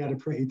had a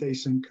pretty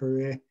decent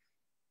career.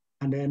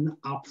 And then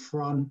up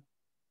front,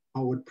 I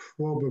would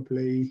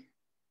probably,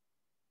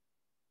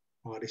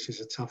 this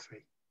is a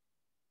toughie.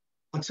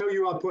 I'll tell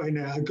you what I put in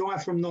there. A guy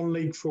from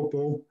non-league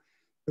football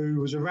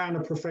who was around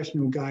a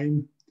professional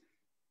game.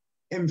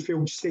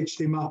 Enfield stitched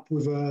him up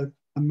with a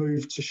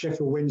move to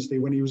Sheffield Wednesday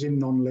when he was in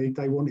non-league.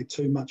 They wanted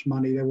too much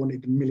money. They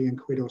wanted £1 million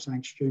or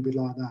something stupid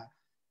like that.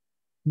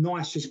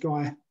 Nicest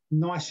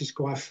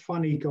guy,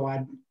 funny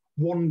guy,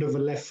 wand of a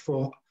left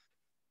foot.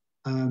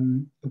 A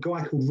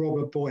guy called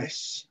Robert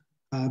Boyce.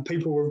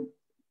 People were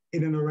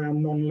in and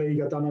around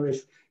non-league. I don't know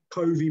if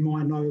Covey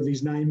might know of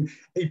his name.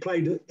 He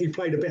played a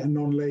bit of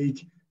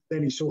non-league.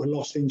 Then he sort of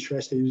lost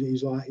interest. He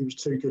was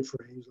too good for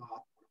it. He was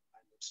like,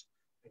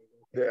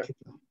 yeah.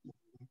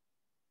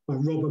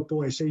 But Robert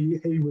Boyce,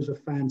 he was a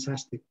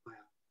fantastic player.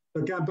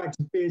 But going back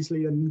to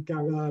Beardsley and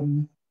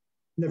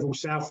Neville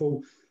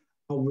Southall,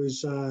 I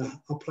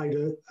played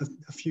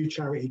a few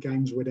charity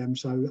games with them,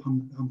 so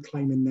I'm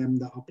claiming them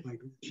that I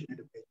played with.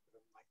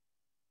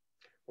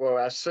 Well,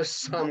 that's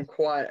just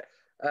quite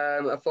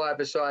a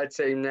five-a-side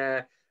team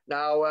there.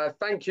 Now,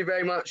 thank you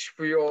very much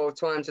for your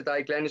time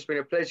today, Glenn. It's been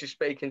a pleasure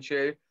speaking to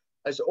you.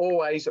 As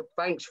always,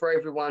 thanks for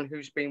everyone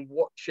who's been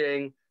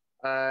watching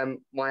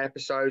my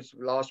episodes.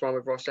 The last one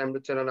with Ross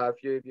Emberton. I know a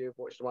few of you have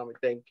watched the one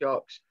with Dean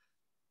Cox.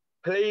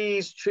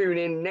 Please tune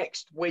in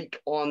next week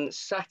on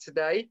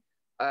Saturday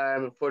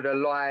for the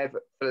Live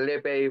for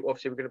Libby.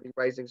 Obviously, we're going to be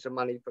raising some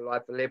money for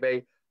Live for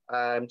Libby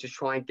to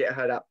try and get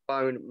her that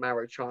bone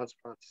marrow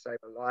transplant to save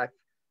her life.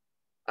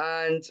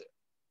 And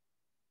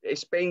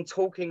it's been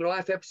Talking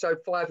Life, episode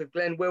 5 with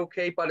Glen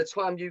Wilkie. By the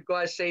time you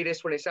guys see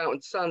this, when it's out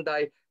on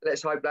Sunday,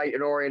 let's hope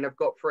Leyton Orient have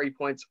got 3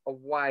 points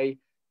away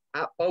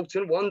at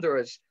Bolton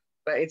Wanderers.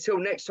 But until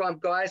next time,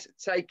 guys,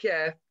 take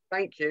care.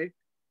 Thank you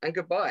and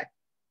goodbye.